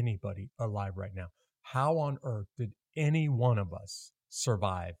is anybody alive right now? How on earth did any one of us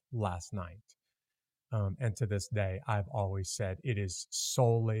survive last night? And to this day, I've always said it is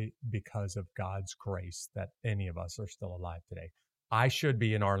solely because of God's grace that any of us are still alive today. I should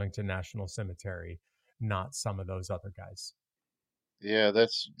be in Arlington National Cemetery, not some of those other guys. Yeah,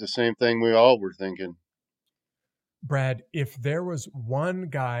 that's the same thing we all were thinking. Brad, if there was one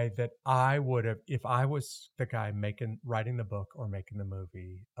guy that I would have, if I was the guy writing the book or making the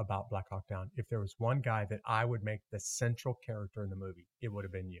movie about Black Hawk Down, if there was one guy that I would make the central character in the movie, it would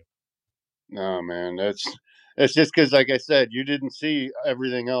have been you. No, man, that's just because, like I said, you didn't see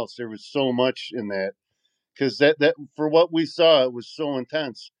everything else. There was so much in that because that for what we saw, it was so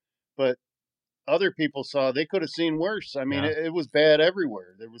intense. But other people saw they could have seen worse. I mean, Yeah. it was bad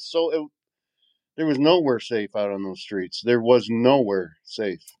everywhere. There was nowhere safe out on those streets. There was nowhere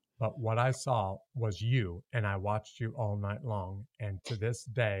safe. But what I saw was you, and I watched you all night long. And to this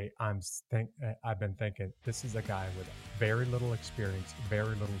day, I've been thinking, this is a guy with very little experience,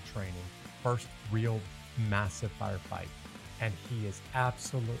 very little training, first real massive firefight, and he is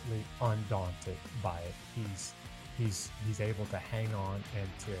absolutely undaunted by it. He's able to hang on and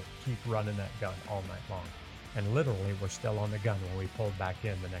to keep running that gun all night long. And literally, we're still on the gun when we pulled back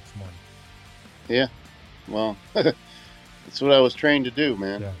in the next morning. Yeah, well, that's what I was trained to do,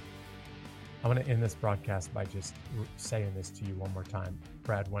 man. Yeah. I'm going to end this broadcast by just saying this to you one more time.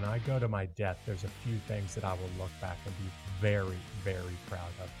 Brad, when I go to my death, there's a few things that I will look back and be very, very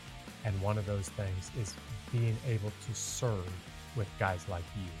proud of. And one of those things is being able to serve with guys like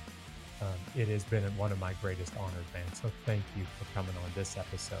you. It has been one of my greatest honors, man. So thank you for coming on this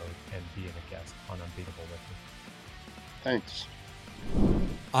episode and being a guest on Unbeatable with me. Thanks.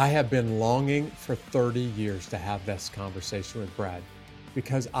 I have been longing for 30 years to have this conversation with Brad.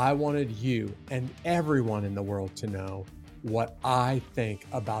 because I wanted you and everyone in the world to know what I think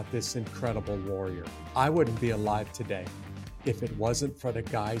about this incredible warrior. I wouldn't be alive today if it wasn't for the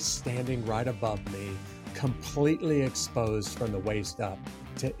guy standing right above me, completely exposed from the waist up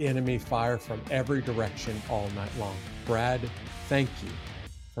to enemy fire from every direction all night long. Brad, thank you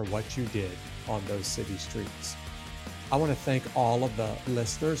for what you did on those city streets. I want to thank all of the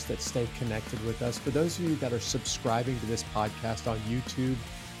listeners that stay connected with us. For those of you that are subscribing to this podcast on YouTube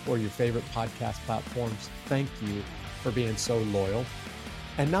or your favorite podcast platforms, thank you for being so loyal.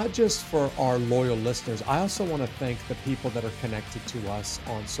 And not just for our loyal listeners, I also want to thank the people that are connected to us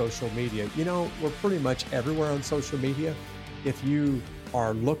on social media. You know, we're pretty much everywhere on social media. If you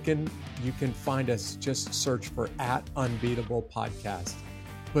are looking, you can find us, just search for @Unbeatable Podcast.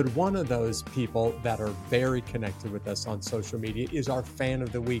 But one of those people that are very connected with us on social media is our fan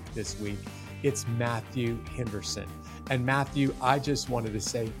of the week this week. It's Matthew Henderson. And Matthew, I just wanted to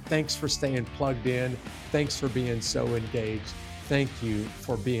say thanks for staying plugged in. Thanks for being so engaged. Thank you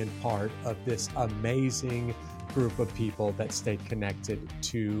for being part of this amazing group of people that stay connected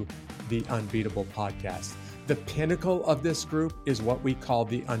to the Unbeatable Podcast. The pinnacle of this group is what we call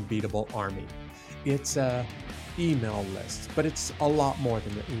the Unbeatable Army. It's a email list, but it's a lot more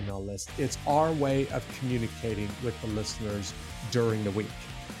than the email list. It's our way of communicating with the listeners during the week.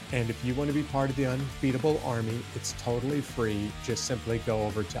 And if you want to be part of the Unbeatable Army, it's totally free. Just simply go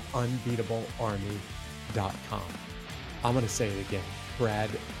over to unbeatablearmy.com. I'm going to say it again. Brad,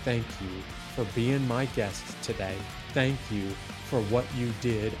 thank you for being my guest today. Thank you for what you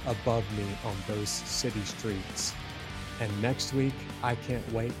did above me on those city streets. And next week, I can't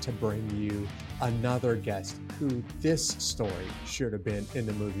wait to bring you another guest who this story should have been in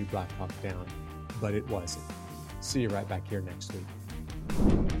the movie Black Hawk Down, but it wasn't. See you right back here next week.